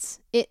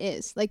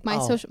is like my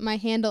Oh. social, my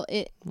handle.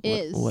 It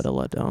is. What a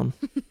letdown.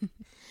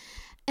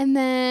 And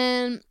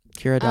then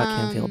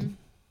Keira.Canfield.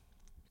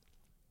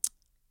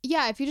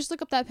 yeah, if you just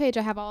look up that page,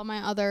 I have all of my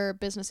other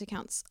business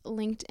accounts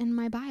linked in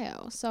my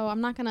bio. So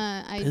I'm not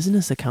gonna.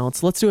 Business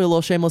accounts. Let's do a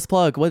little shameless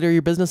plug. What are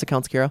your business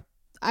accounts, Keira?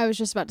 I was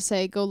just about to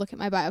say go look at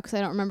my bio because I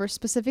don't remember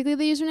specifically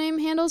the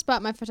username handles,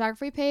 but my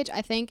photography page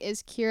I think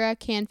is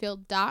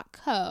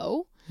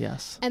KeiraCanfield.co.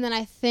 Yes. And then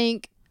I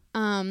think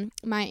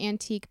my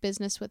antique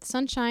business with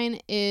Sunshine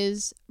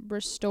is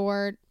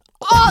restored.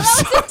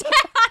 Oh, that was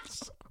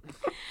attached.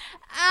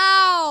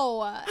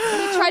 Ow!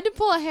 He tried to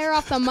pull a hair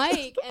off the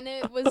mic, and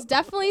it was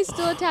definitely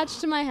still attached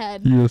to my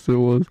head. Yes, it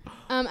was.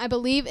 I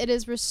believe it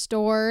is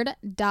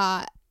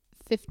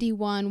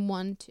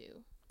restored.5112.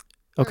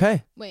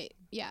 Okay. Wait,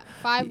 yeah,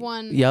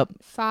 51. Yep.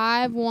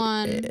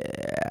 51.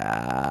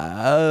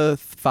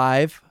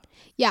 5.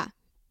 Yeah,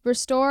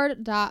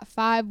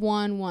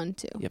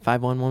 restored.5112. Yeah,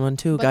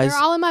 51112, But guys. they're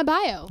all in my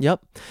bio.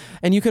 Yep.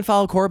 And you can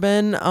follow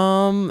Corbin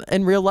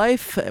in real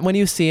life when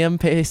you see him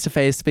face to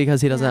face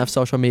because he doesn't Yeah. have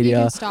social You media.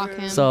 can stalk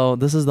him. So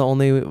this is the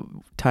only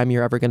time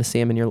you're ever going to see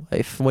him in your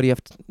life. What do you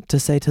have to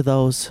say to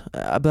those?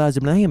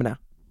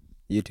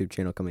 YouTube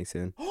channel coming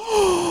soon.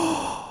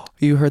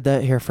 You heard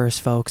that here first,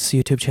 folks.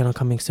 YouTube channel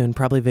coming soon.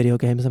 Probably video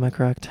games, am I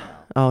correct?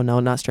 Oh, no,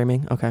 not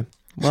streaming. Okay.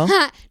 Well,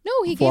 no,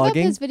 he gave up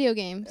vlogging? his video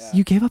games.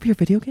 you gave up your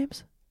video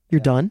games?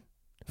 You're done?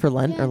 For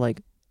Lent Yeah. or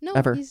like No,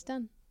 ever? he's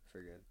done. For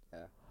good.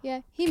 Yeah.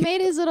 Yeah, he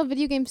made his little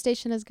video game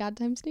station his God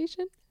time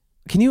station.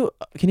 Can you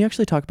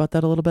actually talk about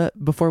that a little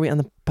bit before we end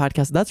the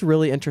podcast? That's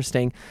really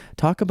interesting.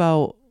 Start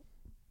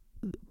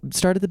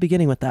at the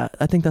beginning with that.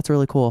 I think that's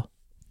really cool.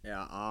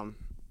 Yeah.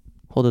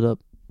 Hold it up.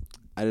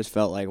 I just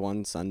felt like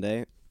one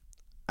Sunday,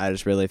 I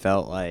just really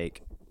felt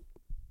like,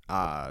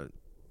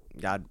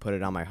 God put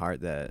it on my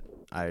heart that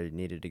I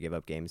needed to give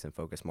up games and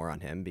focus more on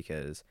Him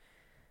because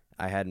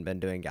I hadn't been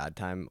doing God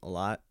time a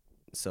lot.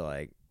 So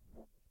like,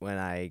 when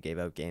I gave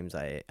up games,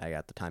 I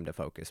got the time to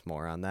focus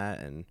more on that,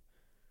 and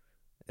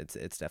it's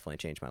definitely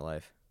changed my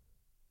life.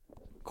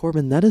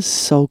 Corbin, that is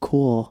so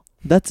cool.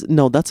 That's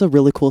a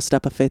really cool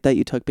step of faith that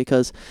you took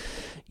because,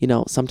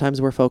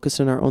 sometimes we're focused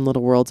in our own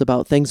little worlds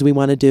about things we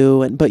want to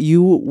do, but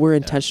you were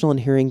intentional in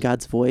hearing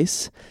God's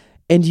voice,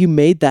 and you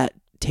made that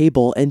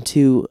table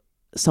into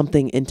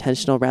something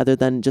intentional rather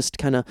than just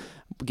kind of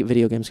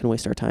video games can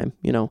waste our time,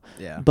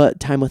 Yeah. but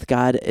time with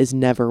God is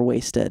never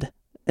wasted.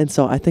 And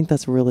so I think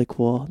that's really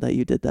cool that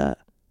you did that.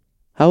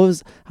 How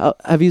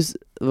have you?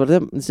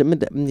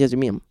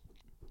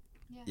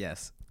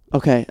 Yes.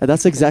 Okay,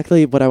 that's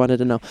exactly what I wanted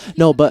to know.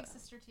 No, but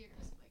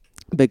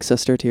big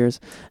sister tears.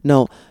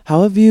 No,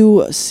 have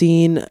you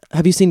seen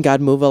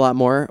God move a lot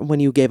more when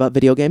you gave up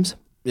video games?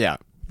 Yeah.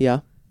 Yeah.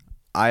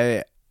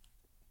 I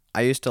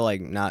used to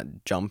like not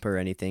jump or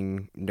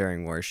anything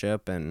during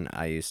worship, and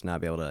I used to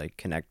not be able to like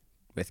connect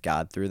with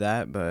God through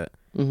that. But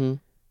Mm-hmm.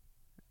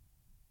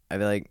 I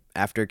feel like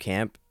after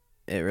camp,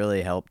 it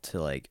really helped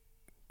to like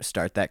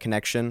start that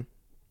connection,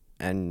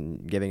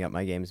 and giving up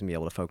my games and be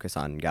able to focus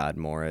on God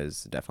more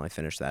has definitely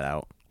finished that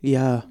out.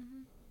 Yeah.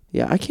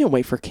 Yeah, I can't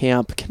wait for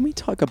camp. Can we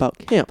talk about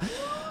camp?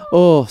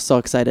 Oh, so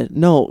excited.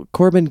 No,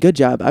 Corbin, good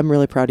job. I'm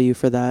really proud of you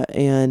for that.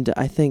 And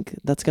I think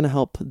that's going to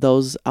help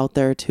those out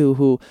there too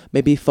who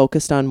may be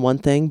focused on one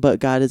thing, but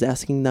God is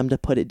asking them to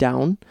put it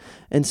down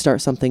and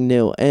start something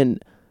new.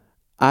 And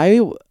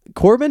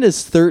Corbin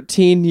is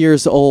 13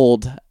 years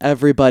old,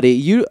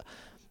 everybody.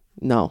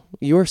 I'm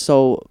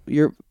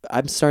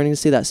starting to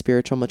see that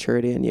spiritual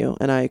maturity in you,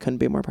 and I couldn't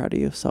be more proud of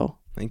you. So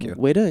Thank you.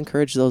 way to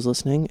encourage those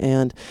listening.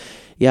 And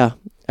yeah,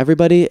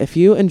 everybody, if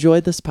you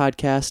enjoyed this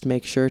podcast,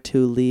 make sure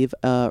to leave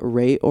a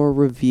rate or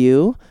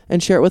review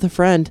and share it with a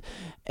friend.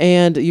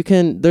 And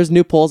there's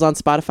new polls on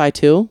Spotify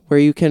too, where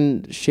you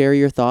can share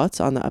your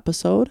thoughts on the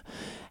episode.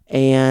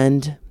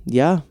 And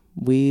yeah,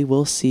 we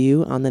will see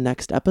you on the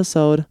next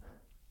episode.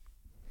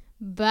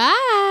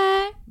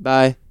 Bye.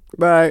 Bye.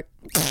 Bye.